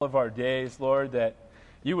Of our days, Lord, that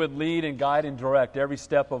you would lead and guide and direct every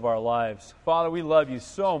step of our lives. Father, we love you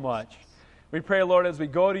so much. We pray, Lord, as we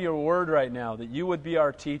go to your word right now, that you would be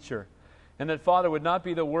our teacher, and that, Father, would not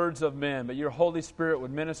be the words of men, but your Holy Spirit would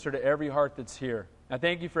minister to every heart that's here. I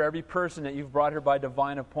thank you for every person that you've brought here by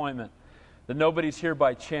divine appointment, that nobody's here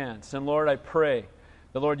by chance. And Lord, I pray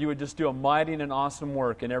that, Lord, you would just do a mighty and an awesome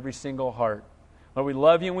work in every single heart. Lord, we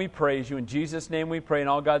love you and we praise you. In Jesus' name we pray, and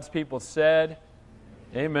all God's people said,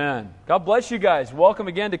 amen. God bless you guys. Welcome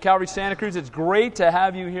again to Calvary Santa Cruz. It's great to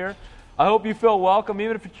have you here. I hope you feel welcome.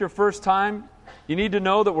 Even if it's your first time, you need to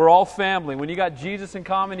know that we're all family. When you got Jesus in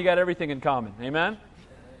common, you got everything in common. Amen?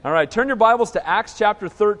 All right, turn your Bibles to Acts chapter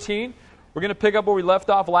 13. We're going to pick up where we left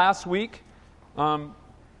off last week.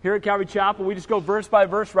 Here at Calvary Chapel, we just go verse by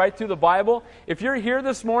verse right through the Bible. If you're here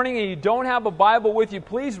this morning and you don't have a Bible with you,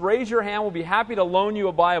 please raise your hand. We'll be happy to loan you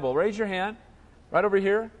a Bible. Raise your hand. Right over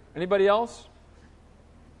here. Anybody else?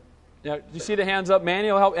 Yeah, you see the hands up?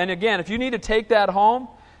 Manny will help. And again, if you need to take that home,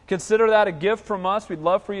 consider that a gift from us. We'd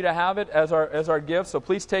love for you to have it as our gift, so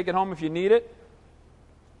please take it home if you need it.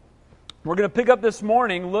 We're going to pick up this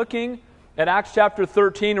morning looking at Acts chapter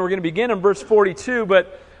 13, and we're going to begin in verse 42,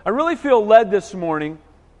 but I really feel led this morning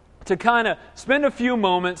to kind of spend a few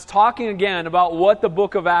moments talking again about what the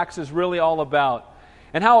book of Acts is really all about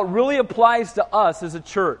and how it really applies to us as a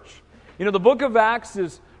church. You know, the book of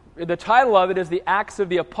Acts the title of it is the Acts of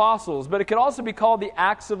the Apostles, but it could also be called the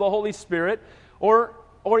Acts of the Holy Spirit or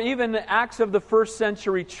even the Acts of the first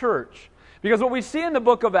century church. Because what we see in the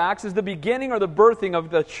book of Acts is the beginning or the birthing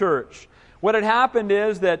of the church. What had happened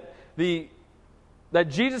is that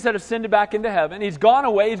Jesus had ascended back into heaven. He's gone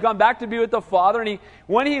away. He's gone back to be with the Father. And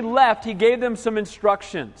when he left, he gave them some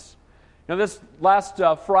instructions. You know, this last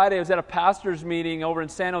Friday, I was at a pastor's meeting over in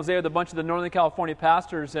San Jose with a bunch of the Northern California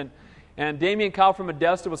pastors, and Damian Kyle from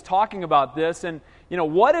Modesto was talking about this. And, you know,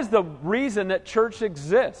 what is the reason that church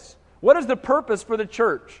exists? What is the purpose for the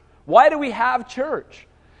church? Why do we have church?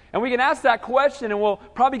 And we can ask that question, and we'll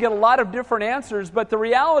probably get a lot of different answers. But the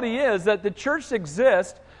reality is that the church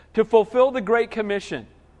exists to fulfill the Great Commission.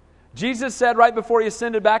 Jesus said right before he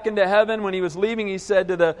ascended back into heaven, when he was leaving, he said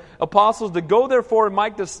to the apostles to go therefore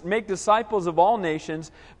and make disciples of all nations,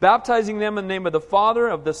 baptizing them in the name of the Father,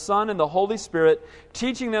 of the Son, and the Holy Spirit,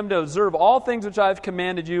 teaching them to observe all things which I have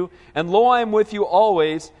commanded you, and lo, I am with you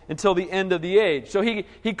always until the end of the age. So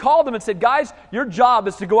he called them and said, guys, your job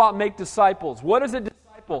is to go out and make disciples. What is a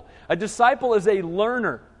disciple? A disciple is a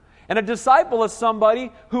learner. And a disciple is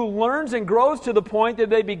somebody who learns and grows to the point that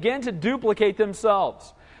they begin to duplicate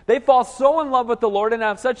themselves. They fall so in love with the Lord and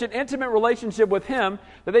have such an intimate relationship with Him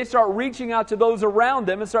that they start reaching out to those around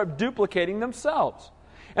them and start duplicating themselves.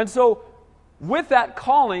 And so, with that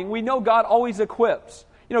calling, we know God always equips.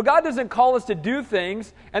 You know, God doesn't call us to do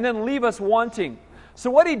things and then leave us wanting. So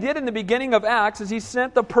what He did in the beginning of Acts is He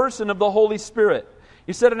sent the person of the Holy Spirit.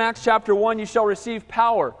 He said in Acts chapter 1, you shall receive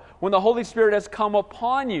power when the Holy Spirit has come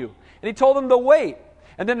upon you. And He told them to wait.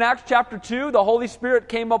 And then in Acts chapter 2, the Holy Spirit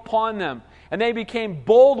came upon them. And they became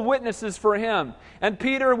bold witnesses for Him. And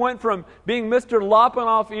Peter went from being Mr. lopping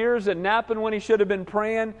off ears and napping when he should have been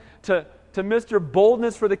praying to Mr.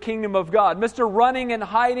 boldness for the kingdom of God. Mr. running and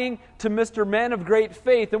hiding to Mr. man of great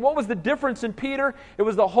faith. And what was the difference in Peter? It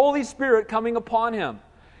was the Holy Spirit coming upon him.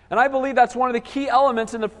 And I believe that's one of the key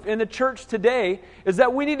elements in the church today, is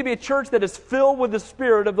that we need to be a church that is filled with the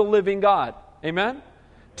Spirit of the living God. Amen?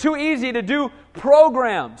 Too easy to do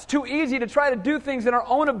programs. Too easy to try to do things in our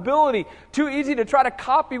own ability. Too easy to try to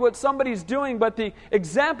copy what somebody's doing. But the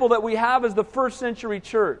example that we have is the first century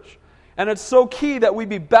church. And it's so key that we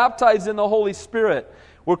be baptized in the Holy Spirit.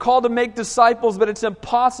 We're called to make disciples, but it's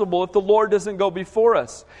impossible if the Lord doesn't go before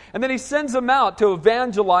us. And then He sends them out to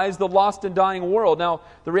evangelize the lost and dying world. Now,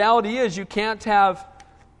 the reality is you can't have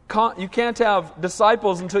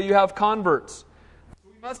disciples until you have converts.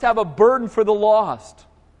 We must have a burden for the lost.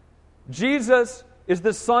 Jesus is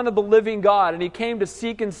the Son of the living God, and He came to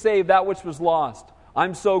seek and save that which was lost.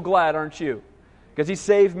 I'm so glad, aren't you? Because He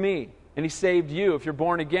saved me, and He saved you if you're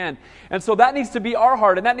born again. And so that needs to be our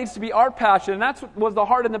heart, and that needs to be our passion, and that's what was the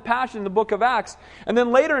heart and the passion in the book of Acts. And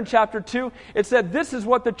then later in chapter 2, it said, this is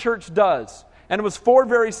what the church does. And it was 4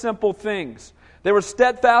 very simple things. They were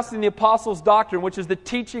steadfast in the apostles' doctrine, which is the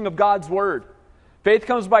teaching of God's Word. Faith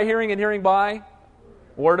comes by hearing, and hearing by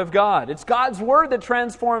Word of God. It's God's Word that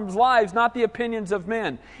transforms lives, not the opinions of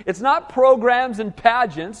men. It's not programs and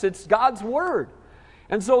pageants, it's God's Word.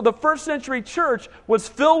 And so the first century church was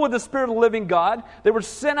filled with the Spirit of the living God. They were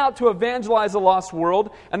sent out to evangelize the lost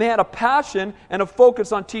world, and they had a passion and a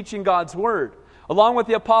focus on teaching God's Word. Along with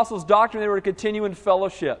the apostles' doctrine, they were to continue in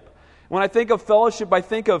fellowship. When I think of fellowship, I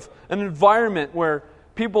think of an environment where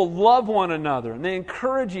People love one another, and they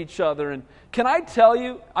encourage each other. And can I tell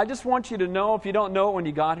you, I just want you to know, if you don't know it when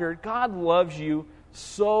you got here, God loves you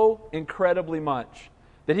so incredibly much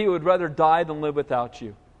that He would rather die than live without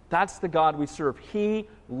you. That's the God we serve. He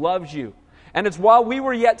loves you. And it's while we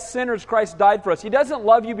were yet sinners, Christ died for us. He doesn't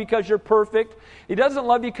love you because you're perfect. He doesn't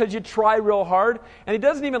love you because you try real hard. And He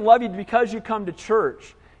doesn't even love you because you come to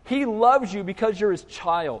church. He loves you because you're His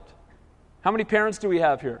child. How many parents do we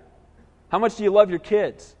have here? How much do you love your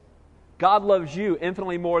kids? God loves you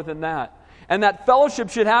infinitely more than that. And that fellowship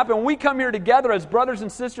should happen. When we come here together as brothers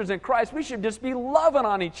and sisters in Christ, we should just be loving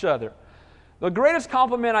on each other. The greatest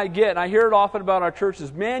compliment I get, and I hear it often about our church,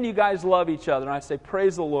 is, man, you guys love each other. And I say,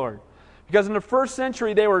 praise the Lord. Because in the first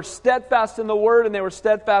century, they were steadfast in the Word and they were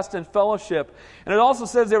steadfast in fellowship. And it also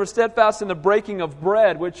says they were steadfast in the breaking of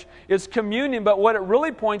bread, which is communion. But what it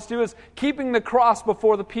really points to is keeping the cross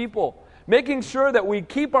before the people. Making sure that we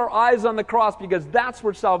keep our eyes on the cross, because that's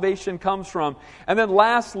where salvation comes from. And then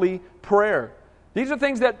lastly, prayer. These are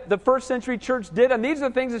things that the first century church did, and these are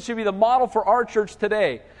the things that should be the model for our church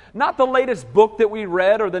today. Not the latest book that we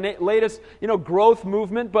read or the latest, growth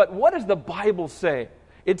movement, but what does the Bible say?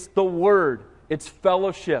 It's the Word. It's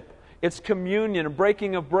fellowship. It's communion, and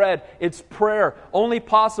breaking of bread. It's prayer, only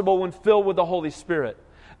possible when filled with the Holy Spirit.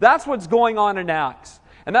 That's what's going on in Acts.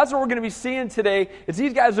 And that's what we're going to be seeing today, is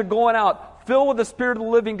these guys are going out filled with the Spirit of the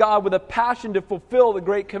living God with a passion to fulfill the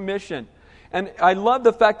Great Commission. And I love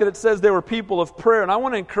the fact that it says they were people of prayer. And I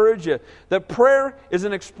want to encourage you that prayer is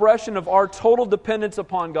an expression of our total dependence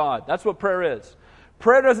upon God. That's what prayer is.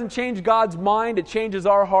 Prayer doesn't change God's mind, it changes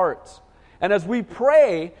our hearts. And as we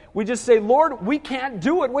pray, we just say, Lord, we can't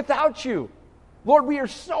do it without you. Lord, we are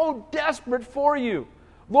so desperate for you.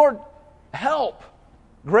 Lord, help.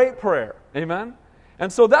 Great prayer. Amen?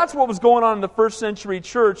 And so that's what was going on in the first century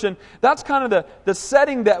church. And that's kind of the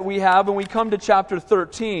setting that we have when we come to chapter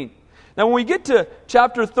 13. Now, when we get to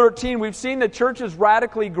chapter 13, we've seen the church has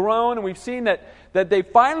radically grown, and we've seen that they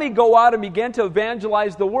finally go out and begin to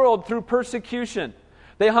evangelize the world through persecution.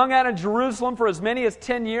 They hung out in Jerusalem for as many as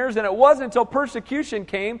 10 years, and it wasn't until persecution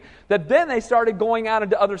came that then they started going out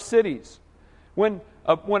into other cities. When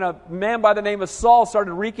a man by the name of Saul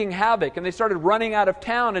started wreaking havoc, and they started running out of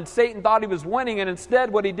town, and Satan thought he was winning, and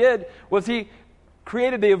instead what he did was he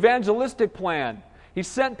created the evangelistic plan. He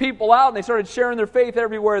sent people out, and they started sharing their faith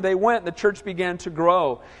everywhere they went, and the church began to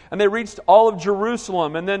grow. And they reached all of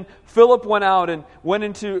Jerusalem, and then Philip went out and went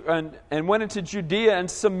into Judea and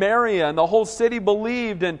Samaria, and the whole city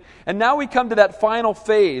believed. And now we come to that final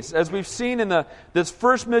phase, as we've seen in this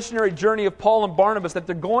first missionary journey of Paul and Barnabas, that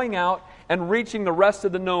they're going out and reaching the rest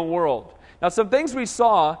of the known world. Now, some things we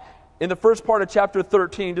saw in the first part of chapter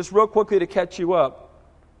 13, just real quickly to catch you up,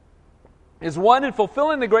 is one, in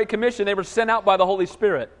fulfilling the Great Commission, they were sent out by the Holy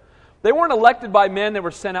Spirit. They weren't elected by men, they were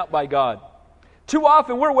sent out by God. Too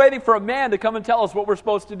often, we're waiting for a man to come and tell us what we're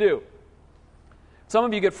supposed to do. Some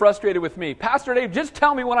of you get frustrated with me. Pastor Dave, just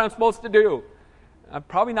tell me what I'm supposed to do. I'm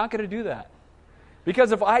probably not going to do that.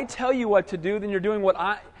 Because if I tell you what to do, then you're doing what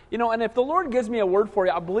and if the Lord gives me a word for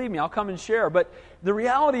you, believe me, I'll come and share. But the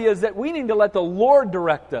reality is that we need to let the Lord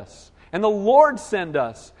direct us, and the Lord send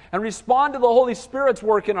us, and respond to the Holy Spirit's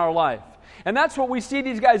work in our life. And that's what we see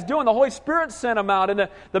these guys doing. The Holy Spirit sent them out, and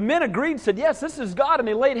the men agreed and said, yes, this is God, and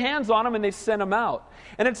they laid hands on them, and they sent them out.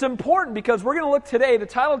 And it's important because we're going to look today, the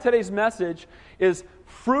title of today's message is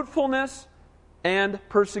Fruitfulness and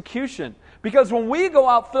Persecution. Because when we go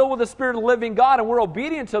out filled with the Spirit of the living God and we're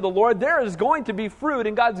obedient to the Lord, there is going to be fruit,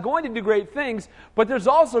 and God's going to do great things, but there's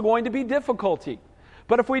also going to be difficulty.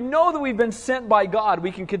 But if we know that we've been sent by God,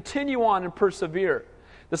 we can continue on and persevere.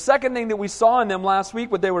 The second thing that we saw in them last week,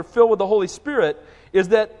 when they were filled with the Holy Spirit, is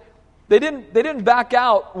that they didn't back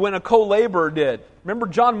out when a co-laborer did. Remember,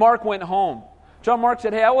 John Mark went home. John Mark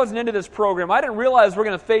said, hey, I wasn't into this program. I didn't realize we're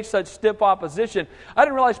going to face such stiff opposition. I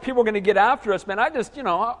didn't realize people were going to get after us, man. I just, I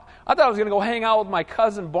thought I was going to go hang out with my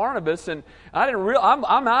cousin Barnabas, and I didn't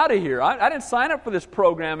I'm out of here. I didn't sign up for this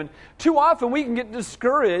program. And too often we can get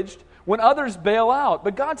discouraged when others bail out.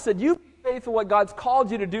 But God said, you be faithful what God's called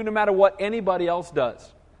you to do no matter what anybody else does.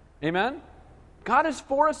 Amen? God is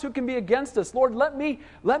for us, who can be against us? Lord, let me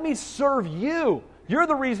serve you. You're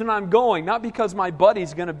the reason I'm going, not because my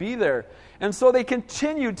buddy's going to be there. And so they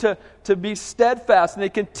continued to be steadfast, and they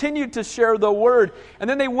continued to share the word. And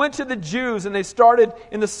then they went to the Jews, and they started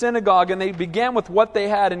in the synagogue, and they began with what they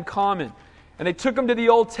had in common. And they took them to the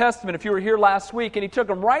Old Testament, if you were here last week, and he took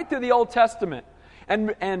them right through the Old Testament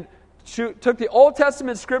and took the Old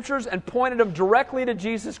Testament scriptures and pointed them directly to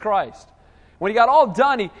Jesus Christ. When he got all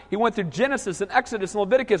done, he went through Genesis and Exodus and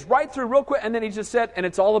Leviticus right through real quick, and then he just said, and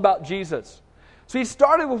it's all about Jesus. So he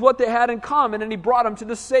started with what they had in common, and he brought them to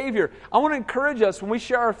the Savior. I want to encourage us when we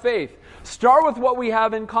share our faith, start with what we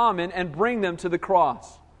have in common and bring them to the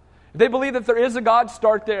cross. If they believe that there is a God,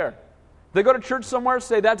 start there. If they go to church somewhere,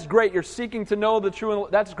 say, that's great. You're seeking to know the true,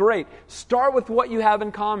 that's great. Start with what you have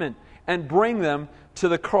in common and bring them to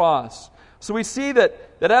the cross. So we see that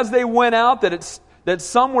as they went out, that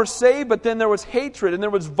some were saved, but then there was hatred, and there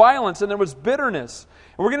was violence, and there was bitterness.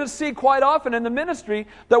 And we're going to see quite often in the ministry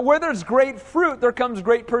that where there's great fruit, there comes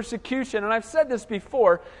great persecution. And I've said this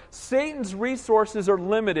before, Satan's resources are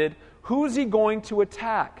limited. Who's he going to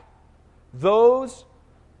attack? Those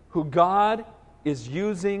who God is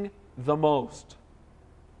using the most.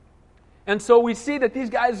 And so we see that these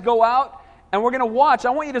guys go out, and we're going to watch. I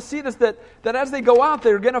want you to see this, that as they go out,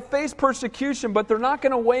 they're going to face persecution, but they're not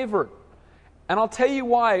going to waver. And I'll tell you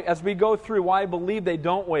why, as we go through, why I believe they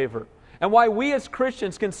don't waver. And why we as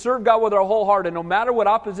Christians can serve God with our whole heart, and no matter what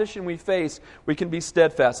opposition we face, we can be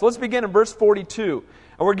steadfast. So let's begin in verse 42.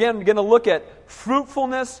 And we're again going to look at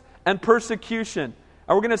fruitfulness and persecution.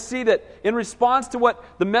 And we're going to see that in response to what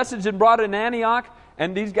the message had brought in Antioch,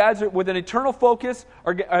 and these guys are, with an eternal focus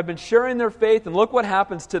have been sharing their faith, and look what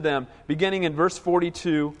happens to them, beginning in verse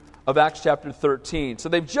 42 of Acts chapter 13. So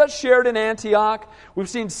they've just shared in Antioch. We've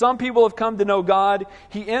seen some people have come to know God.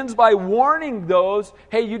 He ends by warning those,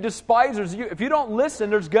 hey, you despisers, if you don't listen,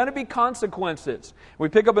 there's going to be consequences. We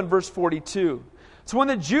pick up in verse 42. So when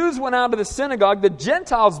the Jews went out of the synagogue, the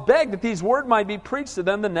Gentiles begged that these words might be preached to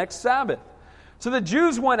them the next Sabbath. So the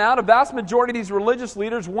Jews went out, a vast majority of these religious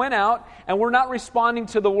leaders went out and were not responding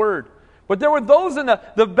to the word. But there were those in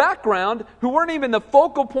the background who weren't even the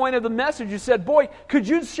focal point of the message who said, boy, could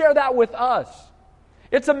you share that with us?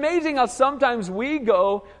 It's amazing how sometimes we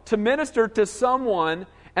go to minister to someone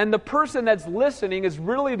and the person that's listening is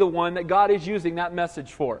really the one that God is using that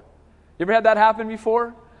message for. You ever had that happen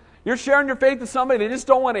before? You're sharing your faith with somebody, they just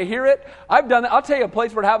don't want to hear it. I've done that. I'll tell you a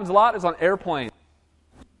place where it happens a lot is on airplanes.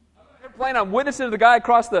 I'm witnessing to the guy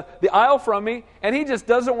across the aisle from me, and he just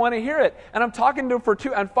doesn't want to hear it. And I'm talking to him for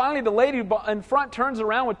two, and finally the lady in front turns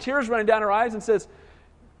around with tears running down her eyes and says,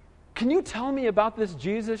 can you tell me about this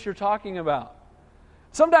Jesus you're talking about?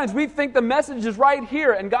 Sometimes we think the message is right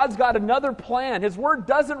here, and God's got another plan. His word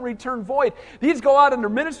doesn't return void. These go out and they're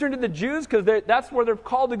ministering to the Jews because that's where they're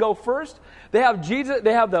called to go first. They have Jesus,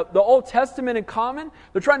 they have the Old Testament in common.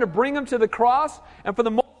 They're trying to bring them to the cross, and for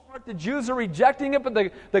the most part, the Jews are rejecting it, but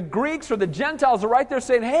the Greeks or the Gentiles are right there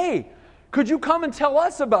saying, hey, could you come and tell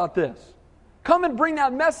us about this? Come and bring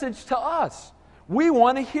that message to us. We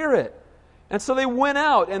want to hear it. And so they went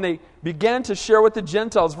out and they began to share with the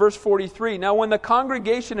Gentiles. Verse 43, now when the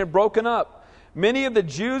congregation had broken up, many of the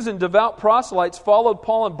Jews and devout proselytes followed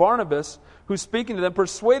Paul and Barnabas, who speaking to them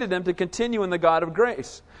persuaded them to continue in the God of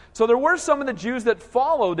grace. So there were some of the Jews that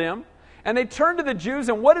followed him, and they turned to the Jews,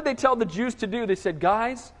 and what did they tell the Jews to do? They said,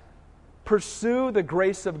 guys, pursue the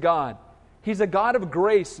grace of God. He's a God of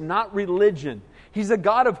grace, not religion. He's a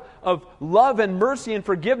God of love and mercy and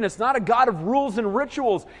forgiveness, not a God of rules and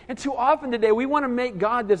rituals. And too often today, we want to make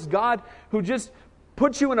God this God who just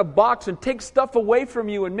puts you in a box and takes stuff away from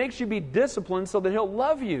you and makes you be disciplined so that He'll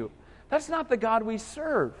love you. That's not the God we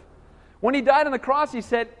serve. When He died on the cross, He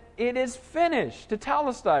said, it is finished,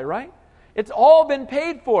 tetelestai, right? It's all been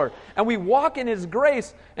paid for. And we walk in His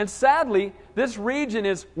grace. And sadly, this region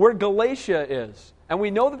is where Galatia is. And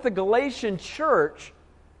we know that the Galatian church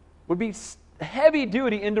would be heavy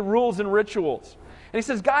duty into rules and rituals. And he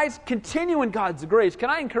says, guys, continue in God's grace. Can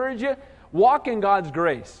I encourage you? Walk in God's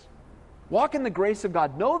grace. Walk in the grace of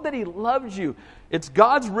God. Know that He loves you. It's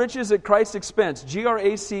God's riches at Christ's expense.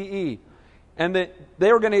 Grace. And that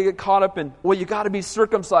they were going to get caught up in, well, you got to be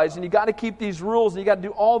circumcised, and you got to keep these rules, and you got to do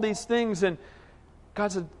all these things. And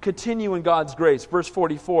God said, continue in God's grace. Verse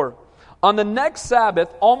 44. On the next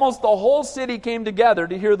Sabbath, almost the whole city came together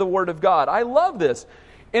to hear the word of God. I love this.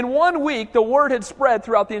 In 1 week, the word had spread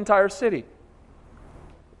throughout the entire city.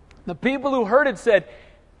 The people who heard it said,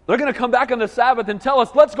 they're going to come back on the Sabbath and tell us,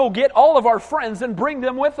 let's go get all of our friends and bring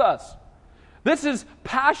them with us. This is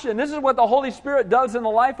passion. This is what the Holy Spirit does in the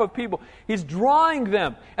life of people. He's drawing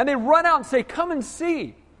them. And they run out and say, come and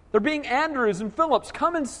see. They're being Andrews and Phillips.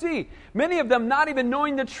 Come and see. Many of them not even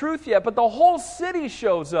knowing the truth yet, but the whole city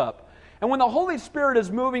shows up. And when the Holy Spirit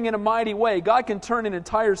is moving in a mighty way, God can turn an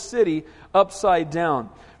entire city upside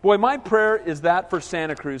down. Boy, my prayer is that for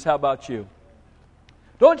Santa Cruz. How about you?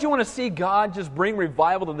 Don't you want to see God just bring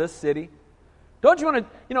revival to this city? Don't you want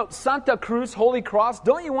to, Santa Cruz, Holy Cross,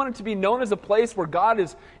 don't you want it to be known as a place where God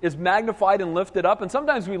is magnified and lifted up? And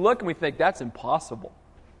sometimes we look and we think, that's impossible,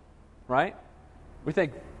 right? We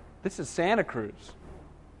think, this is Santa Cruz,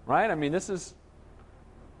 right? I mean, this is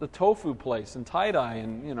the tofu place and tie-dye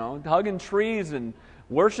and, hugging trees and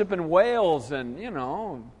worshiping whales and,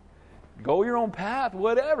 go your own path,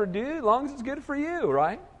 whatever, dude, as long as it's good for you,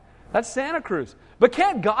 right? That's Santa Cruz. But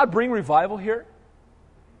can't God bring revival here?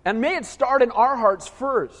 And may it start in our hearts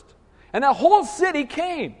first. And that whole city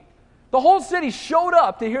came. The whole city showed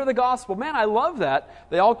up to hear the gospel. Man, I love that.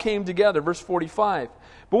 They all came together. Verse 45.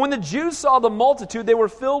 But when the Jews saw the multitude, they were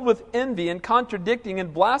filled with envy and contradicting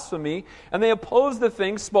and blasphemy, and they opposed the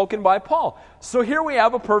things spoken by Paul. So here we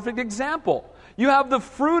have a perfect example. You have the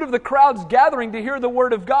fruit of the crowds gathering to hear the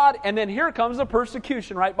word of God, and then here comes the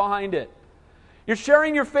persecution right behind it. You're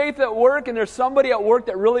sharing your faith at work, and there's somebody at work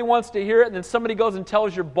that really wants to hear it, and then somebody goes and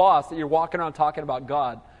tells your boss that you're walking around talking about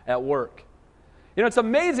God at work. It's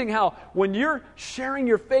amazing how when you're sharing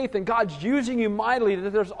your faith and God's using you mightily,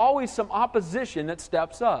 that there's always some opposition that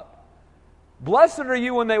steps up. Blessed are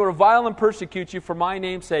you when they revile and persecute you for my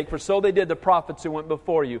name's sake, for so they did the prophets who went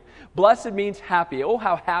before you. Blessed means happy. Oh,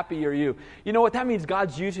 how happy are you. You know what? That means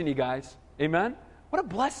God's using you guys. Amen? What a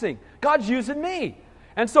blessing. God's using me.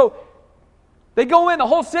 And so they go in, the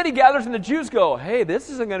whole city gathers, and the Jews go, hey,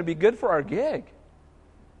 this isn't going to be good for our gig.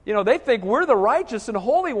 They think we're the righteous and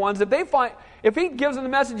holy ones. If he gives them the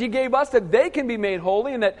message he gave us that they can be made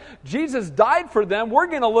holy and that Jesus died for them, we're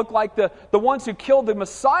going to look like the ones who killed the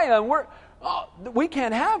Messiah, and we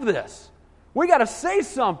can't have this. We got to say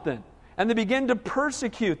something. And they begin to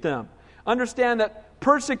persecute them. Understand that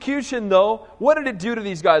persecution, though, what did it do to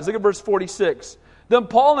these guys? Look at verse 46. Then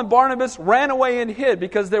Paul and Barnabas ran away and hid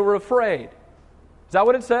because they were afraid. Is that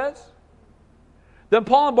what it says? Then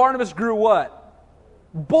Paul and Barnabas grew what?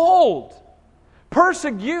 Bold.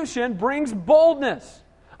 Persecution brings boldness.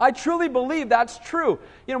 I truly believe that's true.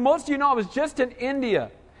 Most of you know I was just in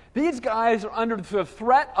India. These guys are under the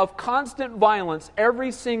threat of constant violence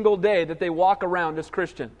every single day that they walk around as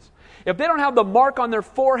Christians. If they don't have the mark on their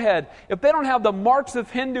forehead, if they don't have the marks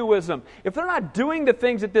of Hinduism, if they're not doing the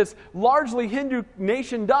things that this largely Hindu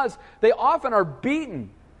nation does, they often are beaten.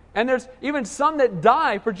 And there's even some that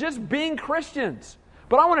die for just being Christians.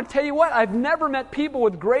 But I want to tell you what, I've never met people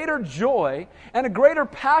with greater joy and a greater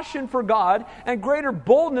passion for God and greater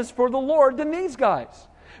boldness for the Lord than these guys.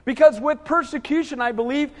 Because with persecution, I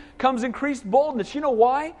believe, comes increased boldness. You know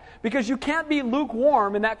why? Because you can't be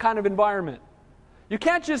lukewarm in that kind of environment. You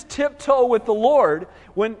can't just tiptoe with the Lord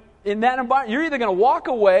when in that environment. You're either going to walk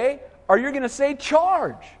away or you're going to say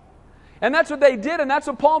charge. And that's what they did, and that's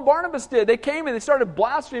what Paul and Barnabas did. They came and they started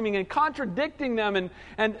blaspheming and contradicting them and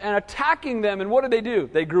attacking them. And what did they do?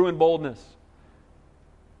 They grew in boldness.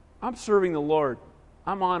 I'm serving the Lord.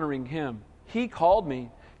 I'm honoring Him. He called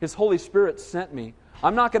me. His Holy Spirit sent me.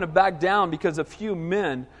 I'm not going to back down because a few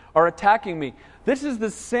men are attacking me. This is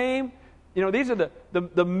the same, these are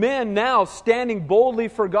the men now standing boldly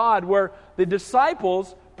for God, where the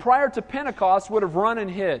disciples prior to Pentecost would have run and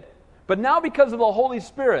hid. But now because of the Holy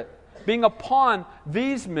Spirit being upon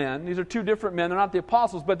these men, these are two different men, they're not the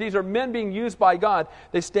apostles, but these are men being used by God,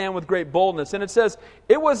 they stand with great boldness. And it says,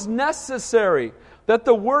 it was necessary that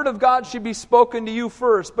the word of God should be spoken to you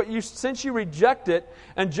first, but since you reject it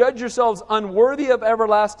and judge yourselves unworthy of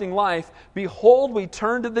everlasting life, behold, we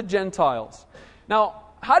turn to the Gentiles. Now,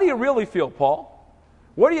 how do you really feel, Paul?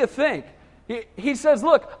 What do you think? He says,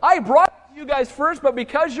 look, I brought it to you guys first, but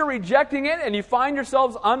because you're rejecting it and you find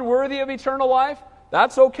yourselves unworthy of eternal life,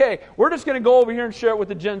 that's okay. We're just going to go over here and share it with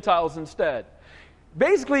the Gentiles instead.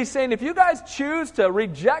 Basically, he's saying if you guys choose to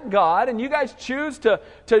reject God and you guys choose to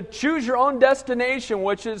choose your own destination,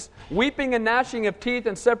 which is weeping and gnashing of teeth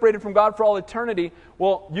and separated from God for all eternity,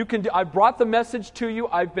 well, you can. I brought the message to you.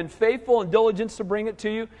 I've been faithful and diligent to bring it to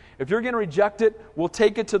you. If you're going to reject it, we'll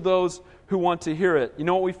take it to those who want to hear it. You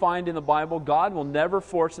know what we find in the Bible? God will never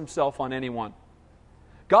force Himself on anyone.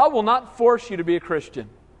 God will not force you to be a Christian.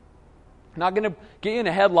 Not going to get you in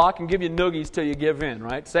a headlock and give you noogies till you give in,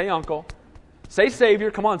 right? Say uncle. Say Savior.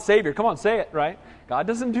 Come on, Savior. Come on, say it, right? God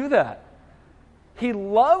doesn't do that. He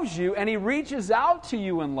loves you and He reaches out to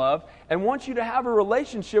you in love and wants you to have a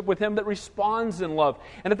relationship with Him that responds in love.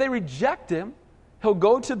 And if they reject Him, He'll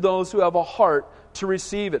go to those who have a heart to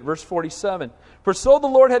receive it. Verse 47. For so the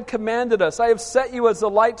Lord had commanded us, I have set you as a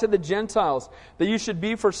light to the Gentiles, that you should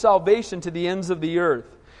be for salvation to the ends of the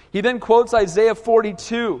earth. He then quotes Isaiah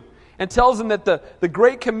 42. And tells them that the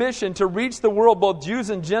Great Commission to reach the world, both Jews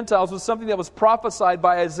and Gentiles, was something that was prophesied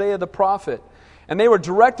by Isaiah the prophet. And they were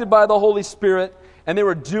directed by the Holy Spirit, and they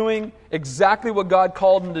were doing exactly what God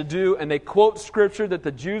called them to do, and they quote Scripture that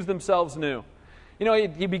the Jews themselves knew.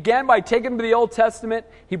 He began by taking them to the Old Testament.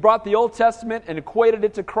 He brought the Old Testament and equated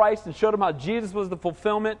it to Christ and showed them how Jesus was the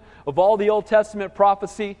fulfillment of all the Old Testament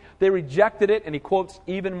prophecy. They rejected it, and He quotes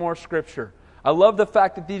even more Scripture. I love the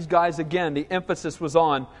fact that these guys, again, the emphasis was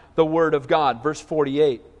on the Word of God. Verse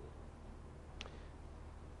 48.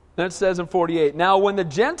 Then it says in 48, "Now when the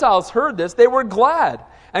Gentiles heard this, they were glad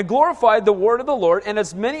and glorified the word of the Lord, and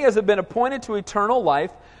as many as had been appointed to eternal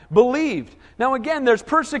life believed." Now again, there's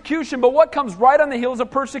persecution, but what comes right on the heels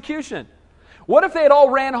of persecution? What if they had all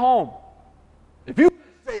ran home? If you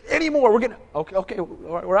say it anymore,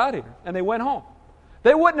 we're out of here. And they went home.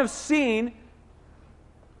 They wouldn't have seen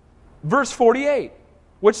verse 48,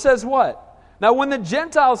 which says what? "Now when the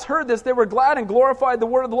Gentiles heard this, they were glad and glorified the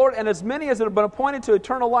word of the Lord, and as many as had been appointed to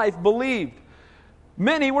eternal life believed."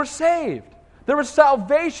 Many were saved. There was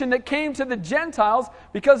salvation that came to the Gentiles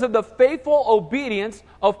because of the faithful obedience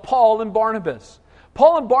of Paul and Barnabas.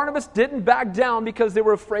 Paul and Barnabas didn't back down because they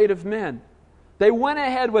were afraid of men. They went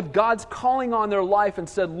ahead with God's calling on their life and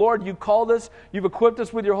said, "Lord, you called us, you've equipped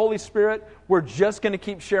us with your Holy Spirit, we're just going to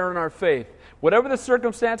keep sharing our faith. Whatever the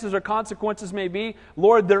circumstances or consequences may be,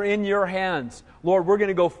 Lord, they're in your hands. Lord, we're going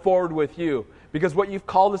to go forward with you because what you've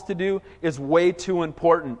called us to do is way too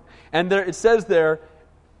important." And there, it says there,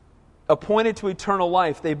 appointed to eternal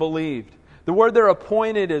life, they believed. The word there,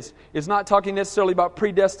 appointed, is not talking necessarily about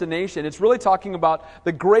predestination. It's really talking about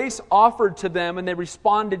the grace offered to them and they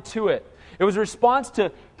responded to it. It was a response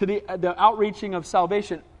to the outreaching of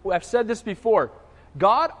salvation. I've said this before.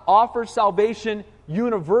 God offers salvation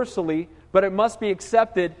universally, but it must be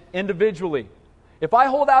accepted individually. If I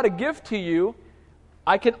hold out a gift to you,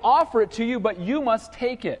 I can offer it to you, but you must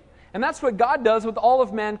take it. And that's what God does with all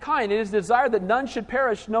of mankind. It is desired that none should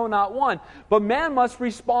perish, no, not one. But man must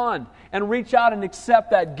respond and reach out and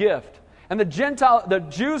accept that gift. And the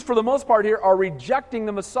Jews, for the most part here, are rejecting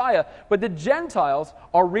the Messiah. But the Gentiles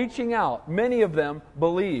are reaching out. Many of them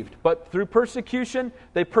believed. But through persecution,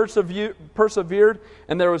 they persevered,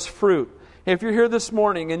 and there was fruit. And if you're here this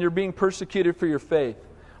morning and you're being persecuted for your faith,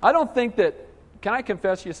 I don't think that, can I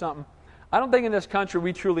confess you something? I don't think in this country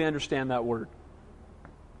we truly understand that word.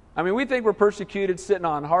 I mean, we think we're persecuted sitting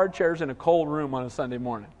on hard chairs in a cold room on a Sunday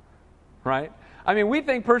morning, right? I mean, we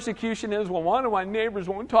think persecution is, well, one of my neighbors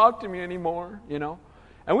won't talk to me anymore,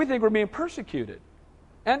 and we think we're being persecuted.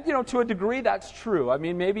 And, to a degree, that's true. I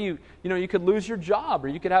mean, maybe you could lose your job or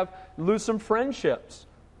you could lose some friendships.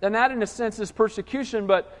 And that, in a sense, is persecution,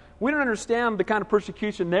 but we don't understand the kind of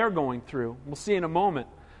persecution they're going through. We'll see in a moment.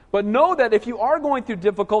 But know that if you are going through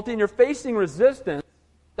difficulty and you're facing resistance,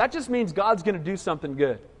 that just means God's going to do something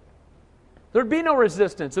good. There'd be no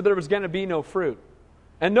resistance, so there was going to be no fruit.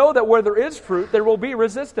 And know that where there is fruit, there will be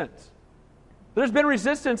resistance. There's been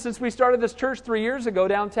resistance since we started this church 3 years ago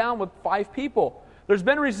downtown with 5 people. There's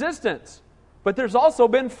been resistance, but there's also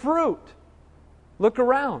been fruit. Look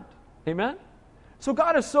around. Amen? So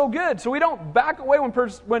God is so good. So we don't back away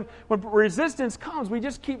when resistance comes. We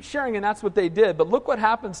just keep sharing, and that's what they did. But look what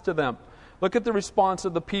happens to them. Look at the response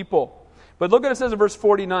of the people. But look what it says in verse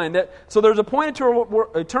 49. So there's appointed to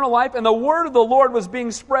eternal life, and the word of the Lord was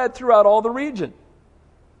being spread throughout all the region.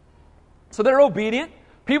 So they're obedient.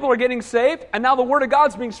 People are getting saved, and now the word of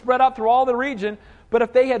God's being spread out through all the region. But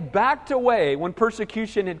if they had backed away when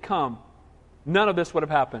persecution had come, none of this would have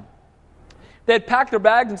happened. They had packed their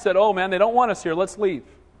bags and said, "Oh man, they don't want us here, let's leave."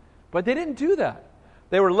 But they didn't do that.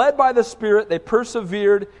 They were led by the Spirit, they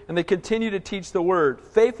persevered, and they continued to teach the Word.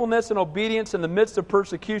 Faithfulness and obedience in the midst of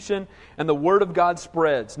persecution, and the Word of God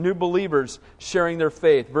spreads. New believers sharing their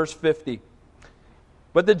faith. Verse 50.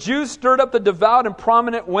 But the Jews stirred up the devout and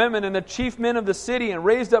prominent women and the chief men of the city and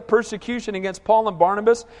raised up persecution against Paul and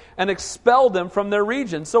Barnabas and expelled them from their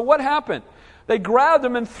region. So what happened? They grabbed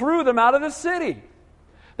them and threw them out of the city.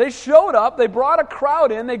 They showed up, they brought a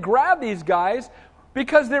crowd in, they grabbed these guys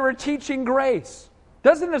because they were teaching grace.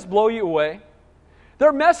 Doesn't this blow you away?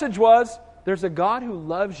 Their message was, there's a God who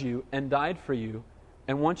loves you and died for you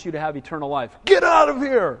and wants you to have eternal life. Get out of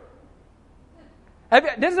here!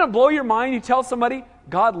 Doesn't it blow your mind? You tell somebody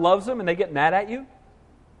God loves them and they get mad at you?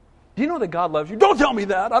 Do you know that God loves you? Don't tell me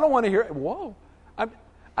that. I don't want to hear it. Whoa. I'm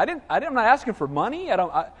not asking for money.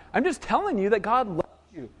 I'm just telling you that God loves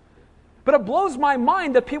you. But it blows my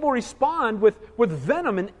mind that people respond with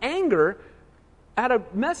venom and anger at a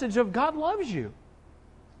message of God loves you.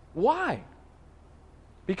 Why?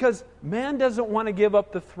 Because man doesn't want to give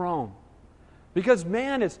up the throne. Because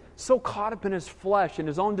man is so caught up in his flesh and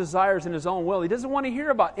his own desires and his own will. He doesn't want to hear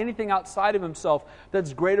about anything outside of himself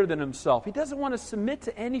that's greater than himself. He doesn't want to submit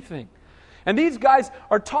to anything. And these guys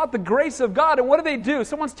are taught the grace of God. And what do?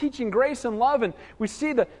 Someone's teaching grace and love. And we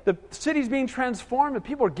see the city's being transformed and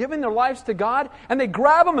people are giving their lives to God. And they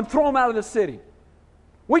grab them and throw them out of the city.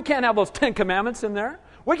 We can't have those 10 commandments in there.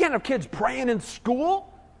 We can't have kids praying in school.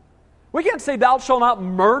 We can't say thou shalt not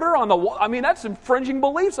murder on the wall. I mean, that's infringing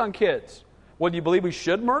beliefs on kids. Well, do you believe we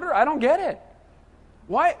should murder? I don't get it.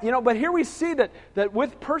 Why? But here we see that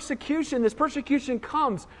with persecution, this persecution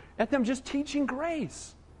comes at them just teaching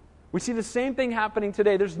grace. We see the same thing happening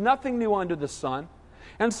today. There's nothing new under the sun.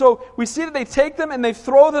 And so we see that they take them and they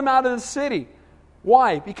throw them out of the city.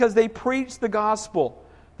 Why? Because they preached the gospel.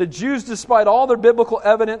 The Jews, despite all their biblical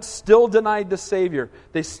evidence, still denied the Savior.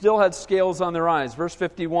 They still had scales on their eyes. Verse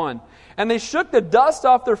 51. And they shook the dust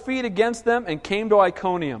off their feet against them and came to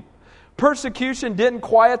Iconium. Persecution didn't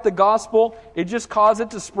quiet the gospel. It just caused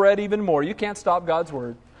it to spread even more. You can't stop God's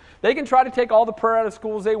word. They can try to take all the prayer out of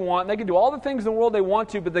schools they want. And they can do all the things in the world they want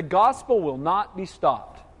to, but the gospel will not be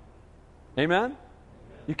stopped. Amen?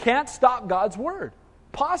 You can't stop God's word.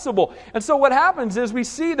 Possible. And so what happens is we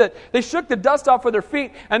see that they shook the dust off of their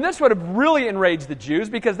feet, and this would have really enraged the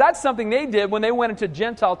Jews because that's something they did when they went into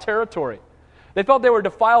Gentile territory. They felt they were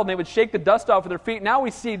defiled and they would shake the dust off of their feet. Now we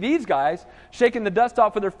see these guys shaking the dust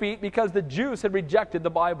off of their feet because the Jews had rejected the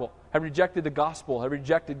Bible, had rejected the gospel, had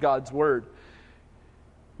rejected God's word.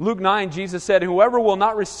 Luke 9, Jesus said, "Whoever will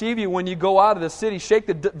not receive you when you go out of the city, shake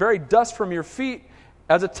the very dust from your feet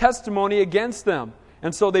as a testimony against them."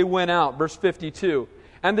 And so they went out. Verse 52.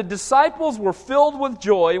 And the disciples were filled with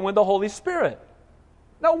joy when the Holy Spirit.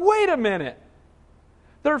 Now wait a minute.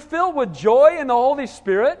 They're filled with joy in the Holy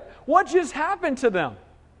Spirit? What just happened to them?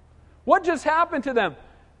 What just happened to them?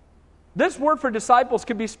 This word for disciples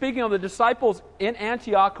could be speaking of the disciples in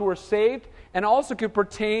Antioch who were saved, and also could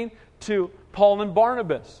pertain to Paul and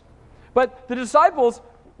Barnabas. But the disciples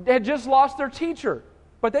had just lost their teacher,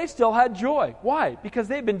 but they still had joy. Why? Because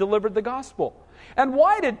they'd been delivered the gospel. And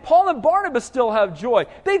why did Paul and Barnabas still have joy?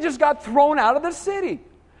 They just got thrown out of the city.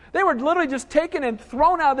 They were literally just taken and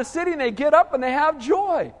thrown out of the city, and they get up and they have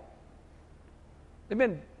joy. They've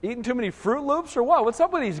been eating too many Fruit Loops or what? What's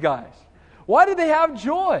up with these guys? Why do they have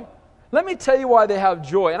joy? Let me tell you why they have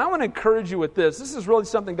joy. And I want to encourage you with this. This is really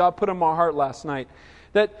something God put in my heart last night.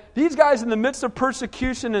 That these guys in the midst of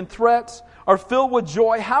persecution and threats are filled with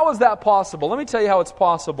joy. How is that possible? Let me tell you how it's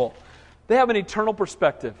possible. They have an eternal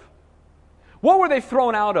perspective. What were they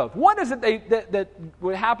thrown out of? What is it that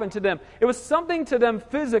would happen to them? It was something to them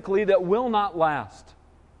physically that will not last.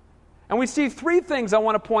 And we see three things I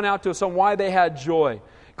want to point out to us on why they had joy.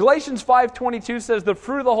 Galatians 5:22 says the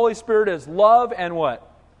fruit of the Holy Spirit is love and what?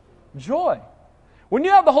 Joy. When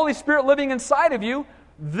you have the Holy Spirit living inside of you,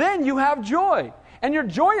 then you have joy. And your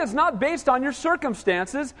joy is not based on your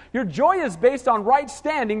circumstances. Your joy is based on right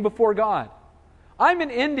standing before God. I'm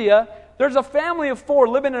in India. There's a family of 4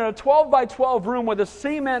 living in a 12 by 12 room with a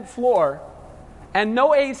cement floor and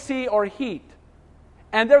no AC or heat.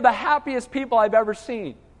 And they're the happiest people I've ever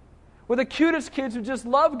seen. With the cutest kids who just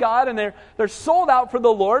love God, and they're sold out for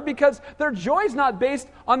the Lord because their joy is not based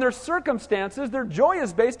on their circumstances. Their joy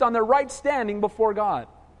is based on their right standing before God.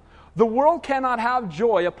 The world cannot have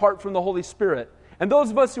joy apart from the Holy Spirit. And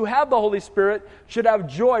those of us who have the Holy Spirit should have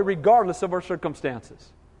joy regardless of our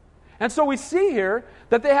circumstances. And so we see here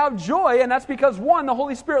that they have joy, and that's because, one, the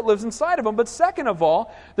Holy Spirit lives inside of them. But second of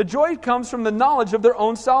all, the joy comes from the knowledge of their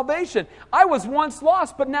own salvation. I was once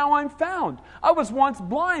lost, but now I'm found. I was once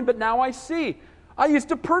blind, but now I see. I used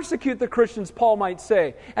to persecute the Christians, Paul might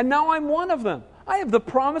say, and now I'm one of them. I have the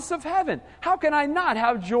promise of heaven. How can I not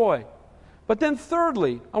have joy? But then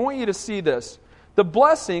thirdly, I want you to see this. The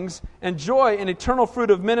blessings and joy and eternal fruit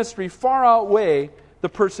of ministry far outweigh the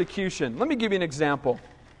persecution. Let me give you an example.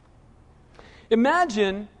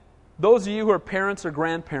 Imagine those of you who are parents or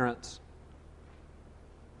grandparents.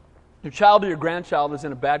 Your child or your grandchild is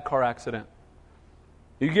in a bad car accident.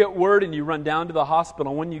 You get word and you run down to the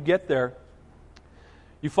hospital. When you get there,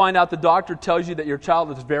 you find out the doctor tells you that your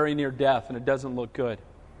child is very near death and it doesn't look good.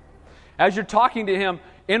 As you're talking to him,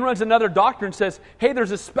 in runs another doctor and says, hey,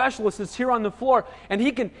 there's a specialist that's here on the floor, and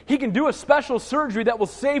he can do a special surgery that will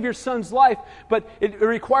save your son's life, but it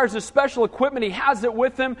requires a special equipment. He has it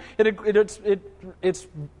with him. It's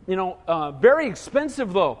very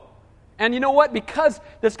expensive, though. And you know what? Because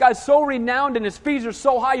this guy's so renowned and his fees are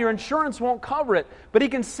so high, your insurance won't cover it, but he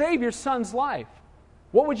can save your son's life.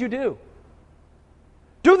 What would you do?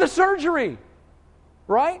 Do the surgery,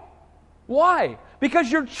 right? Why?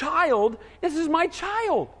 Because your child, this is my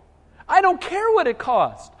child. I don't care what it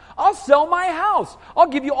costs. I'll sell my house. I'll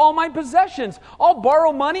give you all my possessions. I'll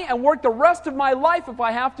borrow money and work the rest of my life if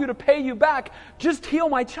I have to pay you back. Just heal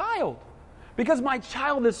my child. Because my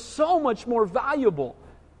child is so much more valuable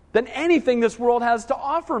than anything this world has to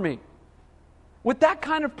offer me. With that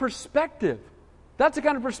kind of perspective, that's the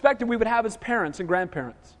kind of perspective we would have as parents and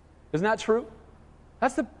grandparents. Isn't that true?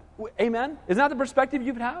 Amen? Isn't that the perspective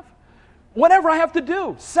you would have? Whatever I have to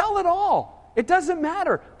do, sell it all. It doesn't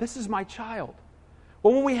matter. This is my child.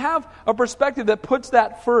 But when we have a perspective that puts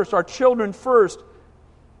that first, our children first,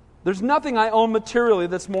 there's nothing I own materially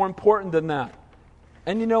that's more important than that.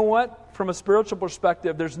 And you know what? From a spiritual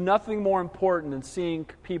perspective, there's nothing more important than seeing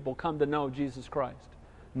people come to know Jesus Christ.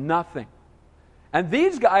 Nothing. And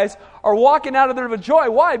these guys are walking out of there with joy.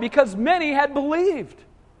 Why? Because many had believed.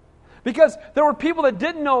 Because there were people that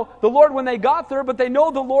didn't know the Lord when they got there, but they know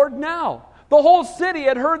the Lord now. The whole city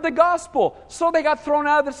had heard the gospel, so they got thrown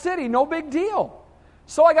out of the city. No big deal.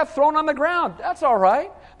 So I got thrown on the ground. That's all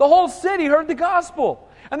right. The whole city heard the gospel.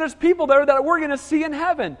 And there's people there that we're going to see in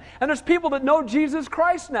heaven. And there's people that know Jesus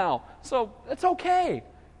Christ now. So it's okay.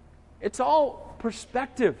 It's all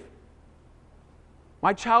perspective.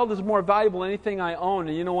 My child is more valuable than anything I own.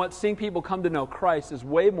 And you know what? Seeing people come to know Christ is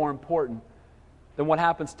way more important than what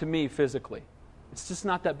happens to me physically. It's just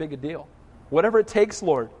not that big a deal. Whatever it takes,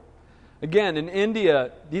 Lord. Again, in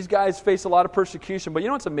India, these guys face a lot of persecution. But you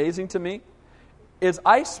know what's amazing to me? Is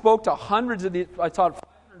I spoke to hundreds of these, I taught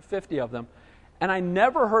 550 of them, and I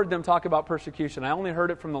never heard them talk about persecution. I only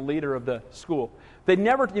heard it from the leader of the school. They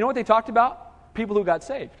never, you know what they talked about? People who got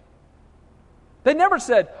saved. They never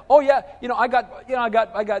said, "Oh yeah, I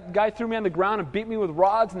got a guy threw me on the ground and beat me with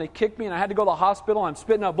rods and they kicked me and I had to go to the hospital and I'm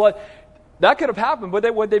spitting out blood." That could have happened,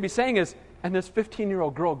 but what they'd be saying is, "And this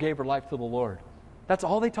 15-year-old girl gave her life to the Lord." That's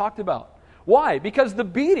all they talked about. Why? Because the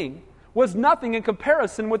beating was nothing in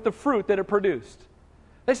comparison with the fruit that it produced.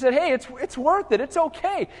 They said, "Hey, it's worth it. It's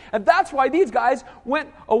okay." And that's why these guys went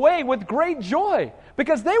away with great joy.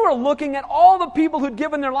 Because they were looking at all the people who'd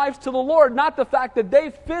given their lives to the Lord, not the fact that they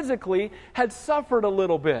physically had suffered a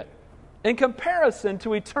little bit. In comparison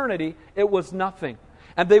to eternity, it was nothing.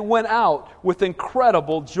 And they went out with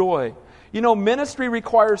incredible joy. Ministry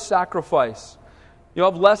requires sacrifice. You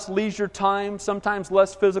have less leisure time, sometimes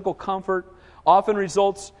less physical comfort, often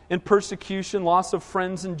results in persecution, loss of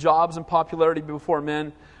friends and jobs and popularity before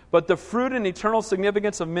men. But the fruit and eternal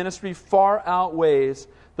significance of ministry far outweighs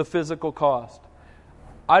the physical cost.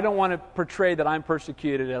 I don't want to portray that I'm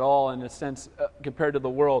persecuted at all in a sense compared to the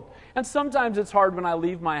world. And sometimes it's hard when I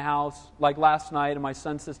leave my house, like last night, and my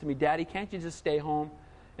son says to me, "Daddy, can't you just stay home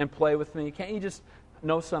and play with me? Can't you just..."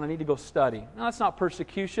 "No, son, I need to go study." No, that's not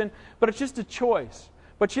persecution, but it's just a choice.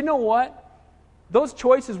 But you know what? Those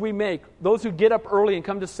choices we make, those who get up early and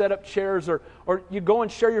come to set up chairs, or you go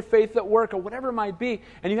and share your faith at work, or whatever it might be,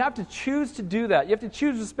 and you have to choose to do that. You have to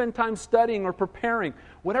choose to spend time studying or preparing,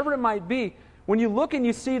 whatever it might be. When you look and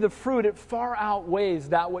you see the fruit, it far outweighs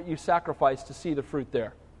that what you sacrifice to see the fruit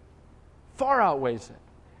there. Far outweighs it.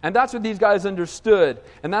 And that's what these guys understood,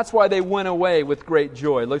 and that's why they went away with great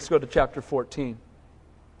joy. Let's go to chapter 14.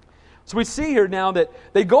 So we see here now that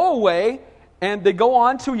they go away, and they go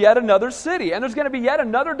on to yet another city. And there's going to be yet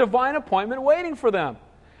another divine appointment waiting for them.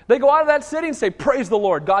 They go out of that city and say, "Praise the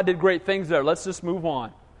Lord, God did great things there. Let's just move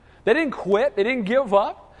on." They didn't quit. They didn't give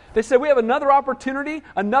up. They said, "We have another opportunity,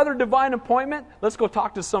 another divine appointment. Let's go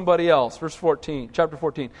talk to somebody else." Verse 14, chapter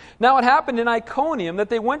 14. "Now it happened in Iconium that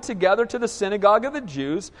they went together to the synagogue of the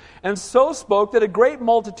Jews, and so spoke that a great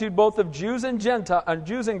multitude both of Jews and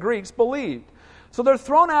Jews and Greeks believed. So they're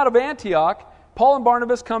thrown out of Antioch. Paul and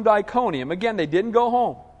Barnabas come to Iconium. Again, they didn't go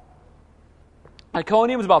home.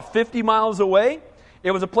 Iconium was about 50 miles away.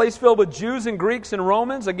 It was a place filled with Jews and Greeks and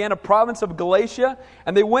Romans, again, a province of Galatia.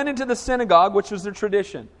 And they went into the synagogue, which was their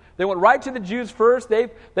tradition. They went right to the Jews first. They've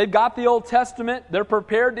got the Old Testament. They're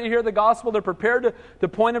prepared to hear the gospel. They're prepared to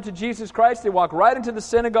point them to Jesus Christ. They walk right into the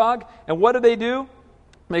synagogue. And what do?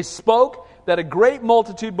 They spoke that a great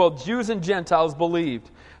multitude, both Jews and Gentiles, believed.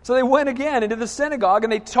 So they went again into the synagogue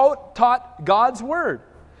and they taught God's word.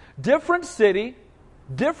 Different city,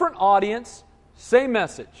 different audience, same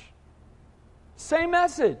message. Same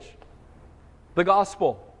message. The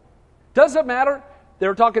gospel. Doesn't matter. They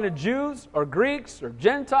were talking to Jews or Greeks or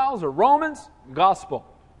Gentiles or Romans. Gospel.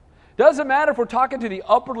 Doesn't matter if we're talking to the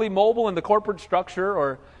upwardly mobile in the corporate structure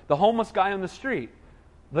or the homeless guy on the street.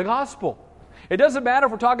 The gospel. It doesn't matter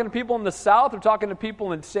if we're talking to people in the South or talking to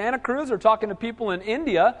people in Santa Cruz or talking to people in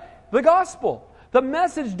India. The gospel. The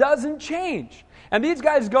message doesn't change. And these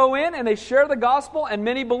guys go in and they share the gospel and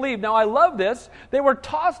many believe. Now I love this. They were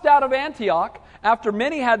tossed out of Antioch after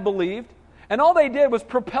many had believed. And all they did was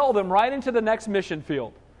propel them right into the next mission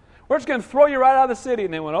field. We're just going to throw you right out of the city.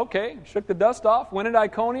 And they went, okay, shook the dust off, went into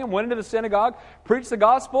Iconium, went into the synagogue, preached the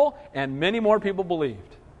gospel, and many more people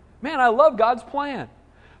believed. Man, I love God's plan.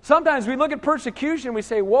 Sometimes we look at persecution and we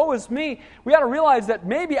say, woe is me. We got to realize that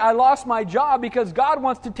maybe I lost my job because God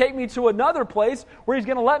wants to take me to another place where He's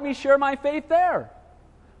going to let me share my faith there.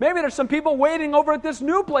 Maybe there's some people waiting over at this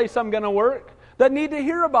new place I'm going to work that need to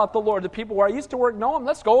hear about the Lord. The people where I used to work know Him.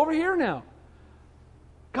 Let's go over here now.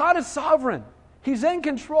 God is sovereign. He's in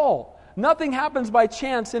control. Nothing happens by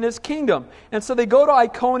chance in His kingdom. And so they go to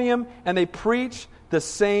Iconium and they preach the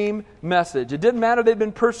same message. It didn't matter they'd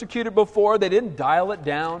been persecuted before. They didn't dial it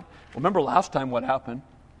down. Well, remember last time what happened?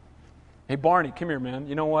 Hey, Barney, come here, man.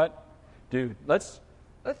 You know what? Dude, let's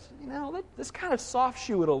kind of soft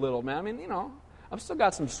shoe it a little, man. I mean, I've still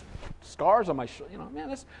got some scars on my shoulder.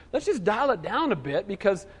 Man, let's just dial it down a bit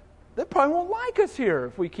because they probably won't like us here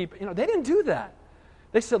if we keep, they didn't do that.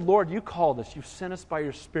 They said, Lord, you called us. You sent us by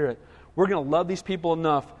your Spirit. We're going to love these people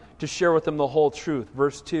enough to share with them the whole truth.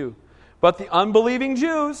 Verse 2. But the unbelieving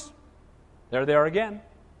Jews, there they are again.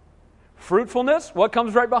 Fruitfulness, what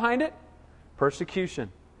comes right behind it?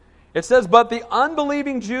 Persecution. It says, but the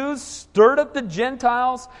unbelieving Jews stirred up the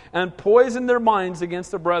Gentiles and poisoned their minds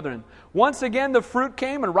against the brethren. Once again, the fruit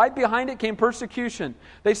came, and right behind it came persecution.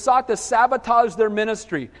 They sought to sabotage their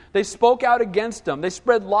ministry. They spoke out against them. They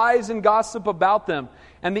spread lies and gossip about them.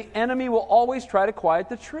 And the enemy will always try to quiet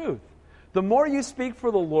the truth. The more you speak for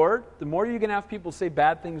the Lord, the more you're going to have people say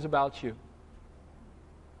bad things about you.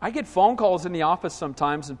 I get phone calls in the office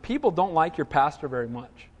sometimes, and people don't like your pastor very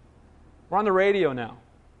much. We're on the radio now,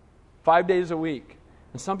 5 days a week.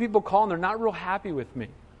 And some people call, and they're not real happy with me.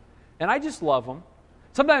 And I just love them.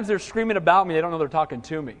 Sometimes they're screaming about me. They don't know they're talking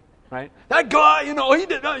to me, right? That guy, he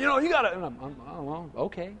did, he got it. Oh, well,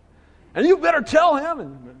 okay. And you better tell him.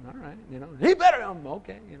 And all right, he better,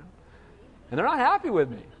 okay, And they're not happy with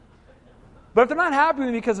me. But if they're not happy with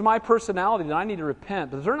me because of my personality, then I need to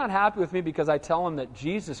repent. But if they're not happy with me because I tell them that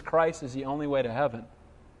Jesus Christ is the only way to heaven,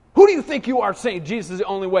 who do you think you are saying Jesus is the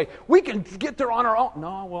only way? We can get there on our own.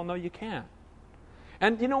 No, you can't.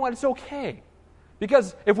 And you know what? It's okay.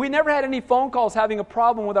 Because if we never had any phone calls having a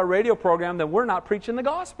problem with our radio program, then we're not preaching the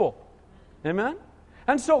gospel. Amen?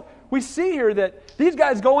 And so we see here that these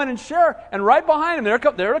guys go in and share, and right behind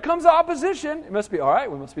them, there comes opposition. It must be, all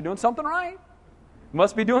right, we must be doing something right. We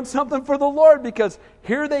must be doing something for the Lord, because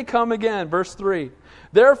here they come again. Verse 3.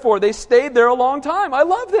 Therefore, they stayed there a long time. I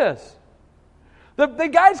love this. The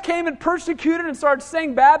guys came and persecuted and started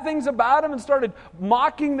saying bad things about him and started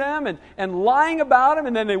mocking them and lying about him,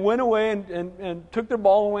 and then they went away and took their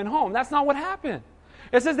ball and went home. That's not what happened.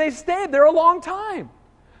 It says they stayed there a long time.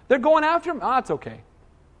 They're going after him. It's okay.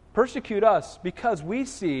 Persecute us because we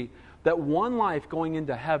see that one life going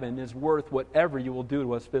into heaven is worth whatever you will do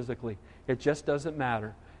to us physically. It just doesn't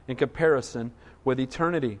matter in comparison with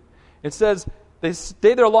eternity. It says they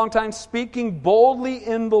stayed there a long time, speaking boldly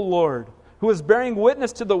in the Lord, who is bearing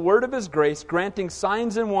witness to the word of His grace, granting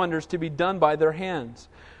signs and wonders to be done by their hands.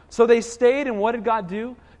 So they stayed, and what did God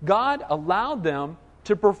do? God allowed them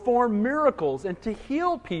to perform miracles and to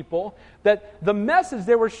heal people, that the message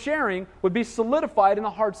they were sharing would be solidified in the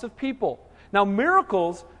hearts of people. Now,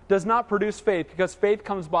 miracles does not produce faith, because faith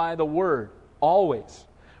comes by the Word, always.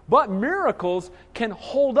 But miracles can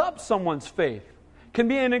hold up someone's faith, can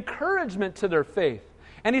be an encouragement to their faith.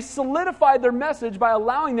 And He solidified their message by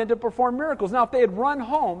allowing them to perform miracles. Now, if they had run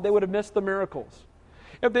home, they would have missed the miracles.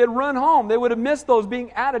 If they had run home, they would have missed those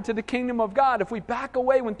being added to the kingdom of God. If we back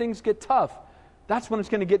away when things get tough, that's when it's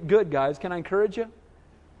going to get good, guys. Can I encourage you?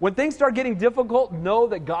 When things start getting difficult, know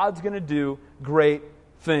that God's going to do great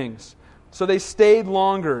things. So they stayed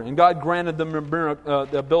longer, and God granted them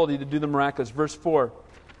the ability to do the miraculous. Verse 4.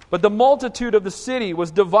 But the multitude of the city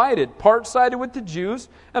was divided. Part sided with the Jews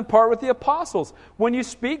and part with the apostles. When you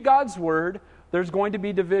speak God's word, there's going to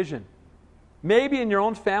be division. Maybe in your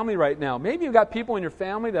own family right now. Maybe you've got people in your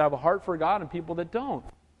family that have a heart for God and people that don't.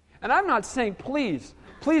 And I'm not saying, please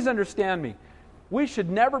understand me. We should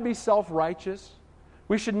never be self-righteous.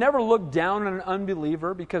 We should never look down on an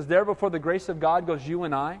unbeliever, because there before the grace of God goes you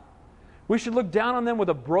and I. We should look down on them with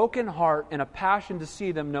a broken heart and a passion to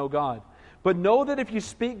see them know God. But know that if you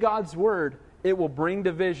speak God's word, it will bring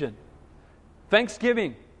division.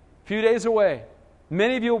 Thanksgiving, a few days away.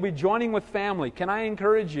 Many of you will be joining with family. Can I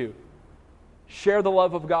encourage you? Share the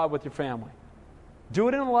love of God with your family. Do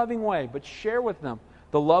it in a loving way, but share with them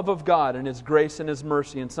the love of God and His grace and His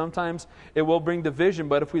mercy. And sometimes it will bring division,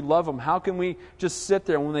 but if we love them, how can we just sit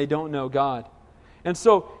there when they don't know God? And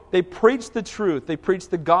so they preached the truth. They preached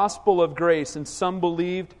the gospel of grace, and some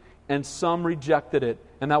believed and some rejected it.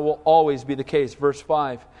 And that will always be the case. Verse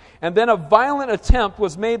 5. And then a violent attempt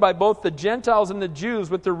was made by both the Gentiles and the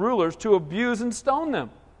Jews with their rulers to abuse and stone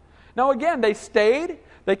them. Now again, they stayed,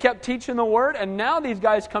 they kept teaching the word, and now these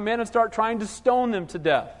guys come in and start trying to stone them to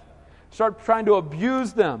death. Start trying to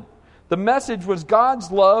abuse them. The message was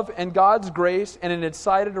God's love and God's grace, and it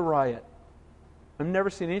incited a riot. I've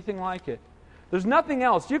never seen anything like it. There's nothing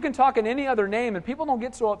else. You can talk in any other name and people don't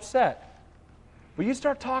get so upset. But you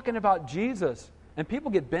start talking about Jesus and people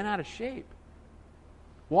get bent out of shape.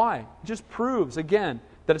 Why? It just proves, again,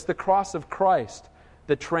 that it's the cross of Christ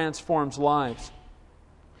that transforms lives.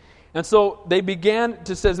 And so they began,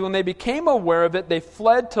 it says, when they became aware of it, they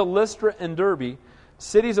fled to Lystra and Derbe,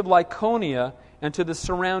 cities of Lycaonia, and to the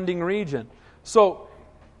surrounding region. So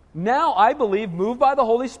now, I believe, moved by the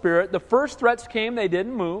Holy Spirit, the first threats came, they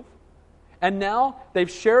didn't move. And now they've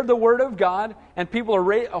shared the Word of God, and people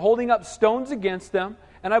are holding up stones against them.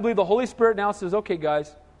 And I believe the Holy Spirit now says, okay,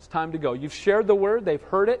 guys, it's time to go. You've shared the Word, they've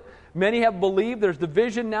heard it. Many have believed. There's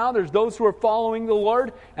division now. There's those who are following the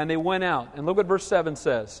Lord, and they went out. And look what verse 7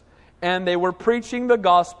 says. And they were preaching the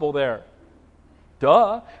gospel there.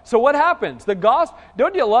 Duh. So what happens? The gospel.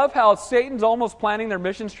 Don't you love how Satan's almost planning their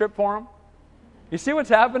mission trip for them? You see what's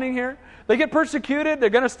happening here? They get persecuted. They're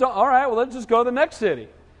going to all right, well, let's just go to the next city.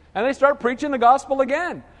 And they start preaching the gospel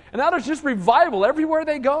again. And now there's just revival everywhere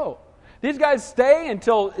they go. These guys stay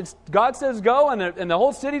until God says go, and the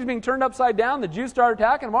whole city's being turned upside down. The Jews start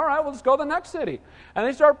attacking them. All right, well, let's go to the next city. And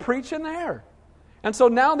they start preaching there. And so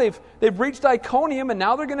now they've reached Iconium, and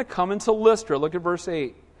now they're going to come into Lystra. Look at verse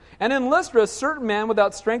 8. And in Lystra, a certain man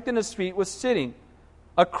without strength in his feet was sitting,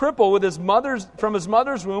 a cripple from his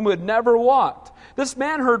mother's womb who had never walked. This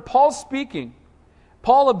man heard Paul speaking.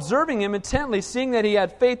 Paul, observing him intently, seeing that he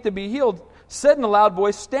had faith to be healed, said in a loud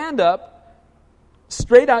voice, "Stand up,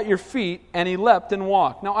 straight out your feet," and he leapt and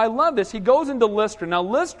walked. Now I love this. He goes into Lystra. Now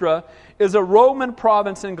Lystra is a Roman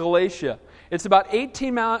province in Galatia. It's about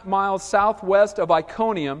 18 miles southwest of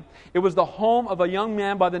Iconium. It was the home of a young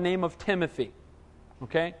man by the name of Timothy.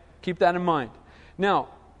 Okay? Keep that in mind. Now,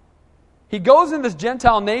 he goes in this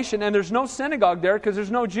Gentile nation, and there's no synagogue there because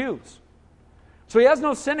there's no Jews. So he has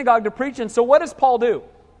no synagogue to preach in. So what does Paul do?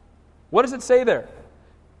 What does it say there?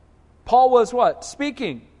 Paul was what?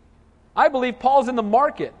 Speaking. I believe Paul's in the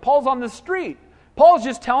market. Paul's on the street. Paul's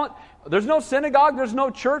just telling, there's no synagogue, there's no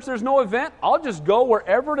church, there's no event. I'll just go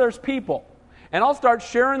wherever there's people. And I'll start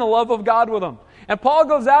sharing the love of God with them. And Paul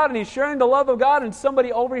goes out and he's sharing the love of God, and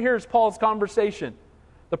somebody overhears Paul's conversation.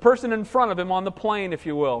 The person in front of him on the plane, if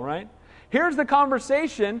you will, right? Here's the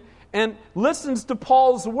conversation and listens to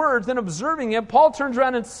Paul's words, and observing him, Paul turns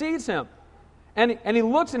around and sees him. And he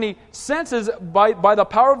looks and he senses by the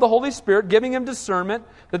power of the Holy Spirit, giving him discernment,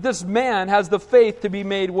 that this man has the faith to be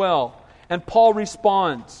made well. And Paul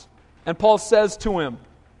responds. And Paul says to him,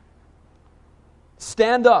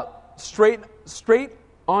 "Stand up, straight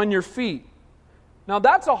on your feet." Now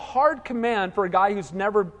that's a hard command for a guy who's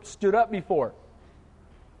never stood up before.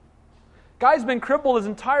 Guy's been crippled his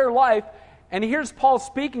entire life, and he hears Paul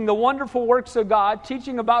speaking the wonderful works of God,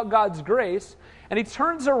 teaching about God's grace, and he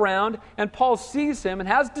turns around, and Paul sees him and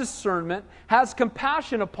has discernment, has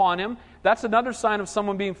compassion upon him. That's another sign of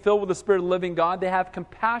someone being filled with the Spirit of the living God. They have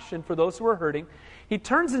compassion for those who are hurting. He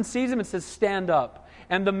turns and sees him and says, "Stand up."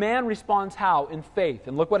 And the man responds how? In faith.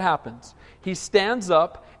 And look what happens. He stands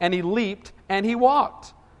up, and he leaped, and he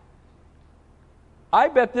walked. I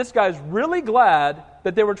bet this guy's really glad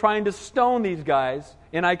that they were trying to stone these guys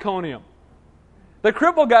in Iconium. The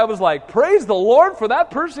crippled guy was like, "Praise the Lord for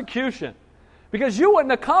that persecution. Because you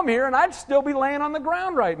wouldn't have come here and I'd still be laying on the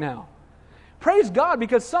ground right now." Praise God,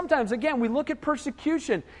 because sometimes, again, we look at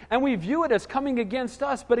persecution and we view it as coming against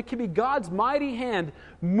us, but it can be God's mighty hand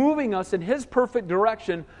moving us in His perfect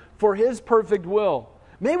direction for His perfect will.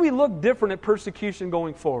 May we look different at persecution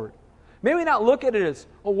going forward. May we not look at it as,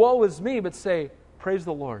 "Oh, woe is me," but say, "Praise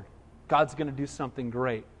the Lord. God's going to do something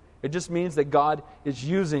great." It just means that God is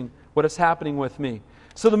using what is happening with me.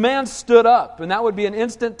 So the man stood up, and that would be an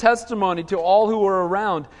instant testimony to all who were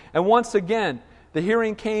around. And once again, the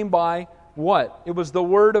hearing came by what? It was the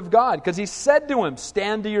word of God, because he said to him,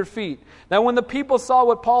 "Stand to your feet." Now when the people saw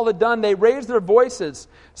what Paul had done, they raised their voices,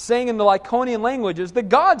 saying in the Lycaonian languages, "The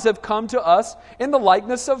gods have come to us in the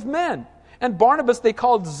likeness of men." And Barnabas they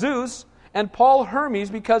called Zeus, and Paul Hermes,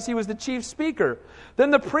 because he was the chief speaker.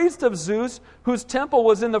 Then the priest of Zeus, whose temple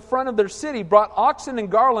was in the front of their city, brought oxen and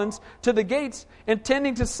garlands to the gates,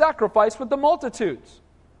 intending to sacrifice with the multitudes.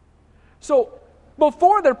 So,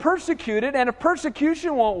 before they're persecuted, and if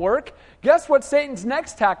persecution won't work, guess what Satan's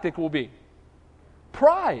next tactic will be?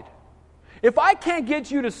 Pride. If I can't get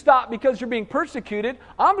you to stop because you're being persecuted,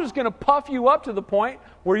 I'm just going to puff you up to the point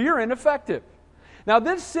where you're ineffective. Now,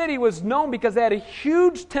 this city was known because they had a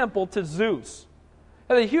huge temple to Zeus.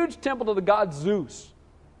 They had a huge temple to the god Zeus.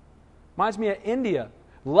 Reminds me of India.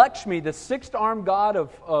 Lakshmi, the sixth-armed god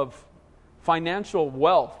of financial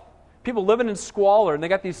wealth. People living in squalor, and they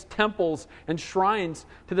got these temples and shrines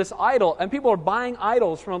to this idol, and people are buying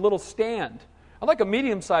idols from a little stand. I like a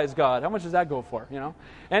medium-sized god. How much does that go for? You know,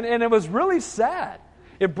 and it was really sad.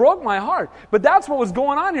 It broke my heart. But that's what was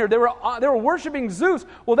going on here. They were worshiping Zeus.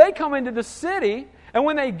 Well, they come into the city, And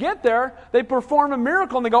when they get there, they perform a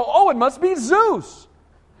miracle and they go, oh, it must be Zeus.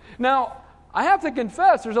 Now, I have to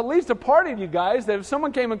confess, there's at least a part of you guys that if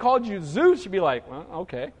someone came and called you Zeus, you'd be like, well,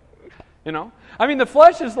 okay. You know? I mean, the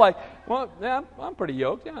flesh is like, well, yeah, I'm pretty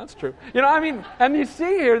yoked. Yeah, that's true. You know, I mean, and you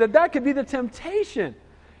see here that could be the temptation.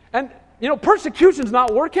 And, you know, persecution's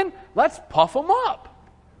not working. Let's puff them up.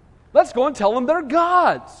 Let's go and tell them they're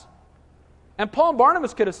gods. And Paul and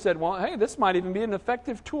Barnabas could have said, well, hey, this might even be an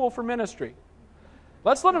effective tool for ministry.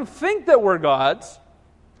 Let's let them think that we're gods,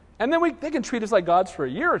 and then they can treat us like gods for a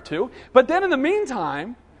year or two. But then in the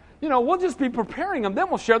meantime, you know, we'll just be preparing them. Then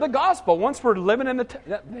we'll share the gospel once we're living in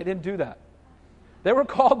they didn't do that. They were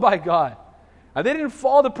called by God. And they didn't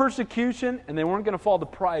fall to persecution, and they weren't going to fall to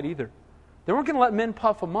pride either. They weren't going to let men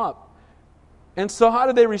puff them up. And so how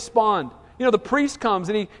did they respond? You know, the priest comes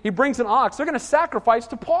and he brings an ox. They're going to sacrifice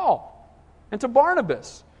to Paul and to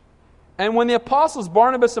Barnabas. And when the apostles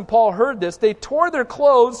Barnabas and Paul heard this, they tore their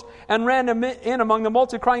clothes and ran in among the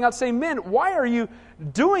multitude, crying out, saying, men, why are you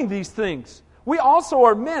doing these things? We also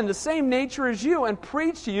are men, the same nature as you, and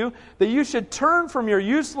preach to you that you should turn from your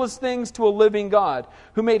useless things to a living God,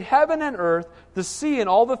 who made heaven and earth, the sea, and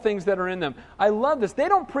all the things that are in them. I love this. They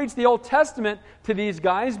don't preach the Old Testament to these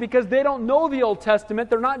guys because they don't know the Old Testament.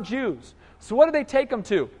 They're not Jews. So what do they take them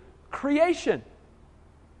to? Creation.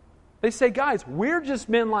 They say, guys, we're just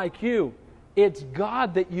men like you. It's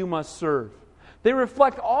God that you must serve. They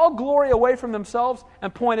reflect all glory away from themselves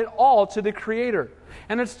and point it all to the Creator.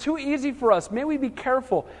 And it's too easy for us. May we be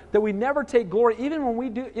careful that we never take glory, even when we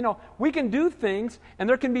do, you know, we can do things and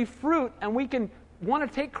there can be fruit and we can want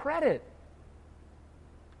to take credit.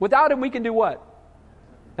 Without Him, we can do what?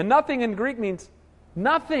 And nothing in Greek means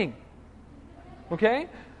nothing. Okay?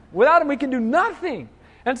 Without Him, we can do nothing.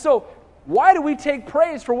 And so, why do we take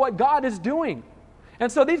praise for what God is doing?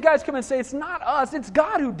 And so these guys come and say, it's not us, it's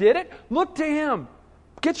God who did it. Look to Him.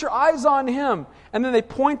 Get your eyes on Him. And then they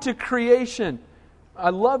point to creation.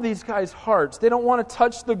 I love these guys' hearts. They don't want to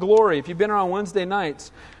touch the glory. If you've been around Wednesday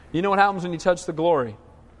nights, you know what happens when you touch the glory.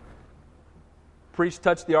 Priest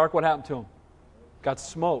touched the ark, what happened to him? Got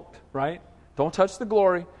smoked, right? Don't touch the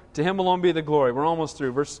glory. To Him alone be the glory. We're almost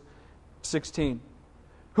through. Verse 16.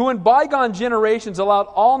 Who in bygone generations allowed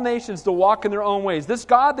all nations to walk in their own ways. This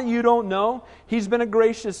God that you don't know, He's been a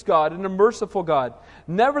gracious God and a merciful God.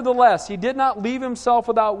 Nevertheless, He did not leave Himself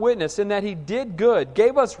without witness in that He did good,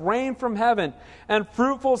 gave us rain from heaven and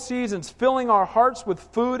fruitful seasons, filling our hearts with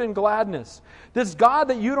food and gladness. This God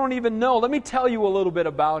that you don't even know, let me tell you a little bit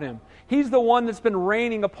about Him. He's the one that's been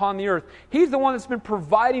reigning upon the earth. He's the one that's been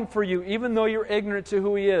providing for you, even though you're ignorant to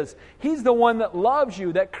who He is. He's the one that loves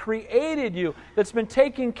you, that created you, that's been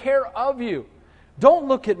taking care of you. Don't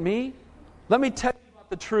look at me. Let me tell you about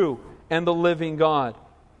the true and the living God.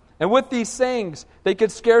 And with these sayings, they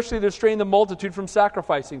could scarcely restrain the multitude from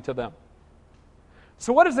sacrificing to them.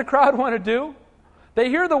 So what does the crowd want to do? They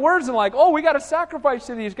hear the words and like, oh, we got to sacrifice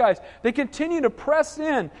to these guys. They continue to press in,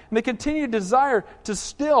 and they continue to desire to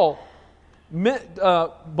still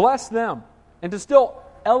bless them, and to still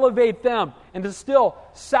elevate them, and to still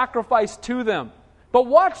sacrifice to them. But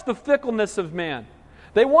watch the fickleness of man.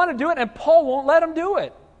 They want to do it, and Paul won't let them do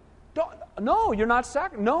it. No, you're not.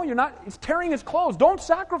 No, you're not. He's tearing his clothes. Don't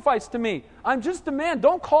sacrifice to me. I'm just a man.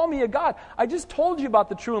 Don't call me a God. I just told you about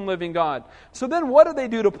the true and living God. So then what do they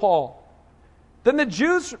do to Paul? Then the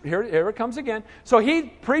Jews, here it comes again. So he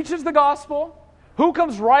preaches the gospel. Who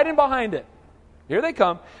comes right in behind it? Here they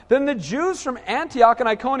come. Then the Jews from Antioch and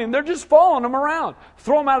Iconium, they're just following them around.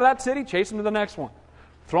 Throw them out of that city, chase them to the next one.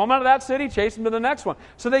 Throw them out of that city, chase them to the next one.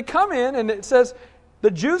 So they come in, and it says,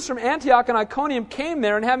 the Jews from Antioch and Iconium came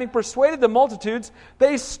there, and having persuaded the multitudes,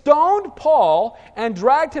 they stoned Paul and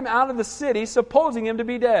dragged him out of the city, supposing him to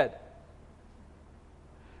be dead.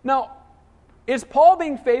 Now, is Paul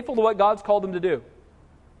being faithful to what God's called him to do?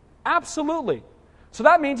 Absolutely. So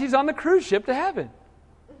that means he's on the cruise ship to heaven.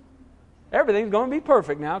 Everything's going to be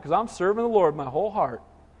perfect now because I'm serving the Lord with my whole heart.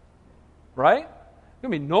 Right? There's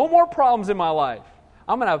going to be no more problems in my life.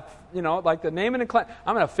 I'm going to have, like the Naaman and Clan,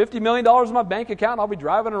 I'm going to have $50 million in my bank account. I'll be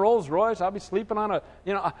driving a Rolls Royce. I'll be sleeping on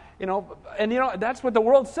that's what the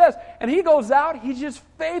world says. And he goes out. He's just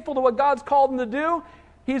faithful to what God's called him to do.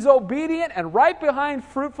 He's obedient, and right behind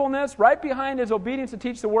fruitfulness, right behind his obedience to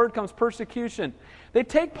teach the word comes persecution. They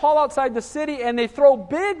take Paul outside the city and they throw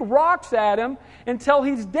big rocks at him until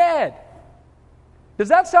he's dead. Does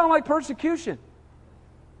that sound like persecution?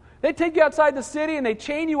 They take you outside the city and they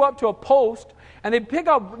chain you up to a post, and they pick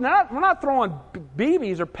up, we're not throwing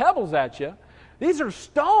BBs or pebbles at you. These are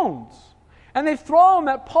stones. And they throw them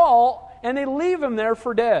at Paul and they leave him there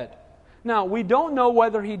for dead. Now, we don't know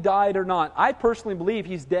whether he died or not. I personally believe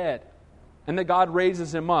he's dead. and that God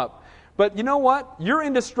raises him up. But you know what? You're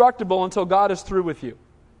indestructible until God is through with you.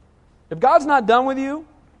 If God's not done with you,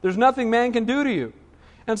 there's nothing man can do to you.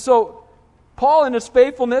 And so Paul, in his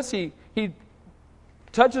faithfulness, he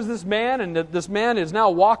touches this man, and this man is now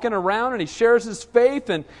walking around, and he shares his faith,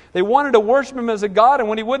 and they wanted to worship him as a god, and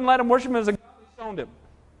when he wouldn't let him worship him as a god, they stoned him.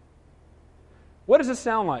 What does this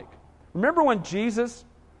sound like? Remember when Jesus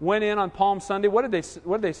went in on Palm Sunday? What did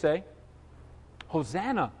they say?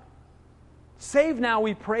 Hosanna. Save now,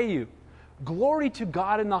 we pray you. Glory to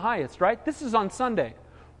God in the highest, right? This is on Sunday.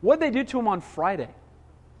 What did they do to him on Friday?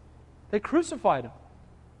 They crucified him.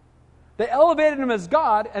 They elevated him as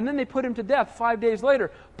God, and then they put him to death 5 days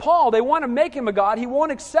later. Paul, they want to make him a god. He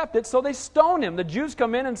won't accept it, so they stone him. The Jews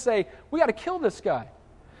come in and say, we got to kill this guy.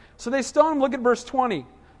 So they stone him. Look at verse 20.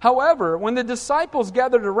 However, when the disciples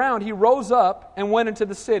gathered around, he rose up and went into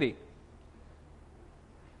the city.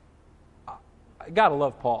 I got to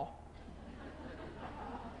love Paul.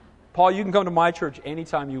 Paul, you can come to my church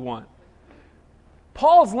anytime you want.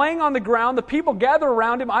 Paul's laying on the ground. The people gather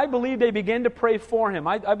around him. I believe they begin to pray for him.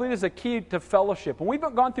 I believe it's a key to fellowship. When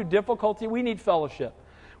we've gone through difficulty, we need fellowship.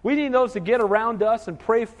 We need those to get around us and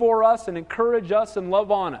pray for us and encourage us and love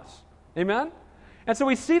on us. Amen? And so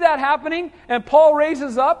we see that happening, and Paul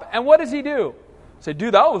raises up, and what does he do? Say,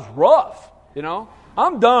 dude, that was rough.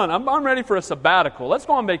 I'm done. I'm ready for a sabbatical. Let's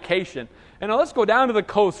go on vacation. Let's go down to the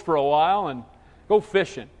coast for a while and go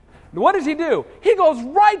fishing. And what does he do? He goes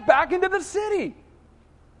right back into the city.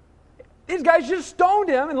 These guys just stoned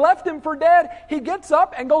him and left him for dead. He gets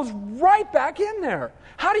up and goes right back in there.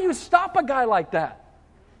 How do you stop a guy like that?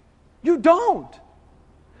 You don't.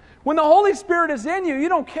 When the Holy Spirit is in you, you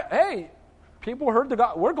don't care. Hey, people heard the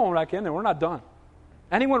God. We're going back in there. We're not done.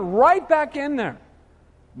 And he went right back in there.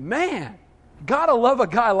 Man, gotta love a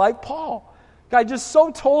guy like Paul. Guy just so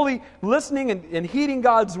totally listening and heeding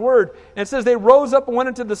God's word. And it says they rose up and went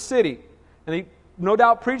into the city. And he no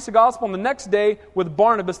doubt preached the gospel. And the next day, with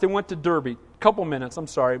Barnabas, they went to Derbe.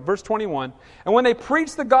 Verse 21. And when they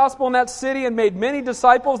preached the gospel in that city and made many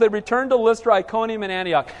disciples, they returned to Lystra, Iconium, and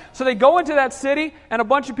Antioch. So they go into that city, and a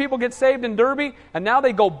bunch of people get saved in Derbe, and now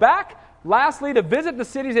they go back, lastly, to visit the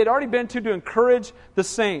cities they'd already been to encourage the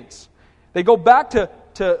saints. They go back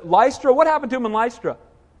to Lystra. What happened to him in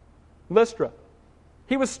Lystra?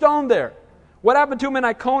 He was stoned there. What happened to him in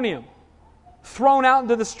Iconium? Thrown out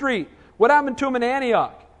into the street. What happened to him in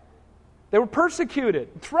Antioch? They were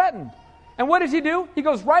persecuted, threatened. And what does he do? He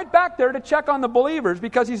goes right back there to check on the believers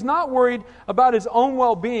because he's not worried about his own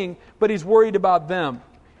well-being, but he's worried about them.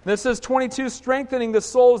 And this says 22, strengthening the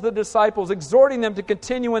souls of the disciples, exhorting them to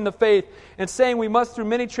continue in the faith, and saying we must through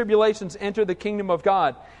many tribulations enter the kingdom of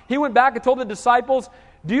God. He went back and told the disciples,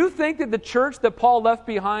 do you think that the church that Paul left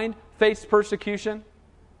behind faced persecution?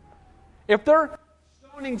 If they're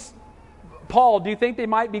stoning Paul, do you think they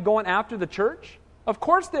might be going after the church? Of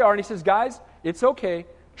course they are. And he says, guys, it's okay.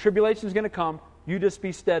 Tribulation is going to come. You just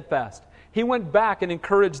be steadfast. He went back and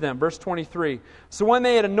encouraged them. Verse 23. So when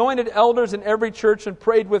they had anointed elders in every church and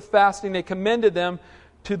prayed with fasting, they commended them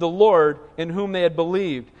to the Lord in whom they had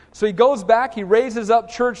believed. So he goes back, he raises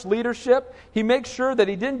up church leadership. He makes sure that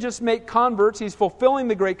he didn't just make converts, he's fulfilling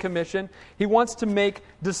the Great Commission. He wants to make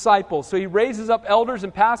disciples. So he raises up elders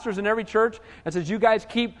and pastors in every church and says, you guys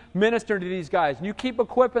keep ministering to these guys, and you keep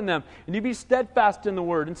equipping them, and you be steadfast in the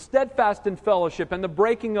word, and steadfast in fellowship, and the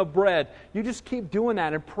breaking of bread. You just keep doing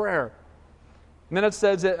that in prayer. And then it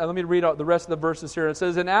says, let me read out the rest of the verses here. It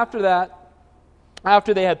says, and after that,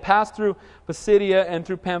 after they had passed through Pisidia and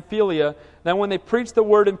through Pamphylia, then when they preached the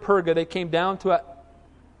word in Perga, they came down to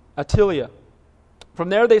Attalia. From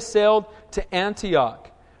there they sailed to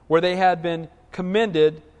Antioch, where they had been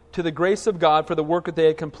commended to the grace of God for the work that they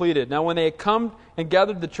had completed. Now when they had come and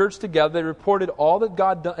gathered the church together, they reported all that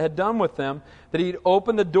God had done with them, that He had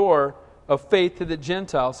opened the door of faith to the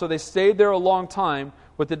Gentiles. So they stayed there a long time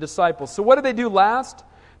with the disciples. So what did they do last?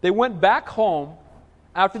 They went back home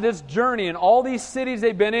after this journey in all these cities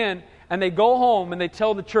they've been in, and they go home and they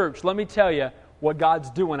tell the church, let me tell you what God's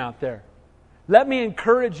doing out there. Let me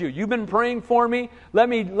encourage you. You've been praying for me. Let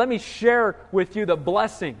me share with you the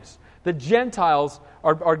blessings. The Gentiles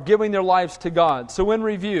are giving their lives to God. So in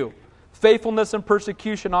review, faithfulness and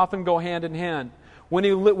persecution often go hand in hand. When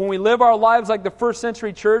we live our lives like the first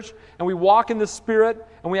century church and we walk in the Spirit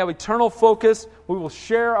and we have eternal focus, we will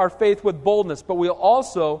share our faith with boldness, but we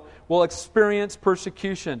also will experience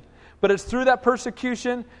persecution. But it's through that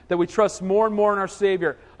persecution that we trust more and more in our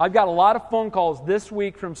Savior. I've got a lot of phone calls this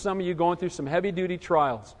week from some of you going through some heavy-duty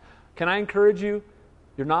trials. Can I encourage you?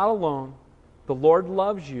 You're not alone. The Lord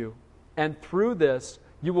loves you. And through this,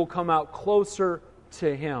 you will come out closer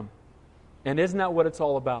to Him. And isn't that what it's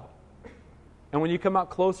all about? And when you come out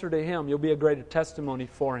closer to Him, you'll be a greater testimony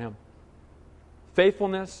for Him.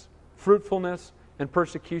 Faithfulness, fruitfulness, and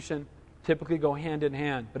persecution typically go hand in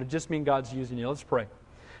hand, but it just means God's using you. Let's pray.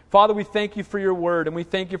 Father, we thank you for your word, and we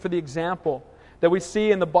thank you for the example that we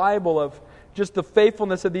see in the Bible of just the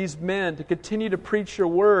faithfulness of these men to continue to preach your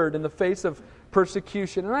word in the face of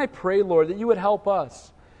persecution. And I pray, Lord, that you would help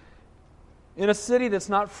us in a city that's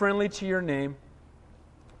not friendly to your name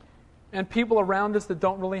and people around us that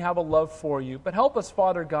don't really have a love for you. But help us,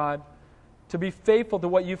 Father God, to be faithful to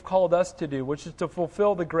what you've called us to do, which is to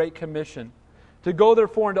fulfill the Great Commission, to go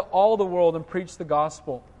therefore into all the world and preach the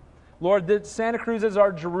gospel. Lord, that Santa Cruz is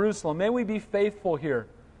our Jerusalem. May we be faithful here.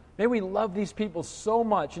 May we love these people so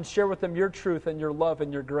much and share with them your truth and your love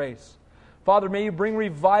and your grace. Father, may you bring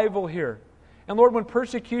revival here. And Lord, when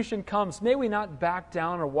persecution comes, may we not back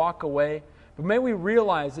down or walk away, but may we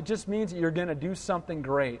realize it just means that you're going to do something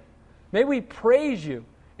great. May we praise you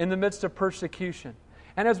in the midst of persecution.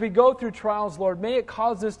 And as we go through trials, Lord, may it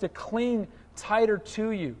cause us to cling tighter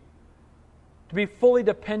to you, to be fully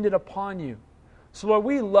dependent upon you. So, Lord,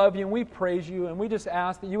 we love you and we praise you, and we just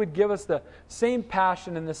ask that you would give us the same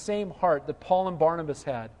passion and the same heart that Paul and Barnabas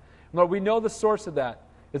had. And Lord, we know the source of that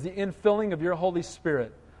is the infilling of your Holy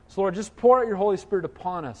Spirit. So, Lord, just pour out your Holy Spirit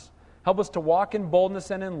upon us. Help us to walk in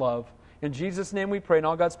boldness and in love. In Jesus' name we pray. And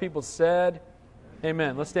all God's people said,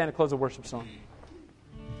 amen. Let's stand and close the worship song.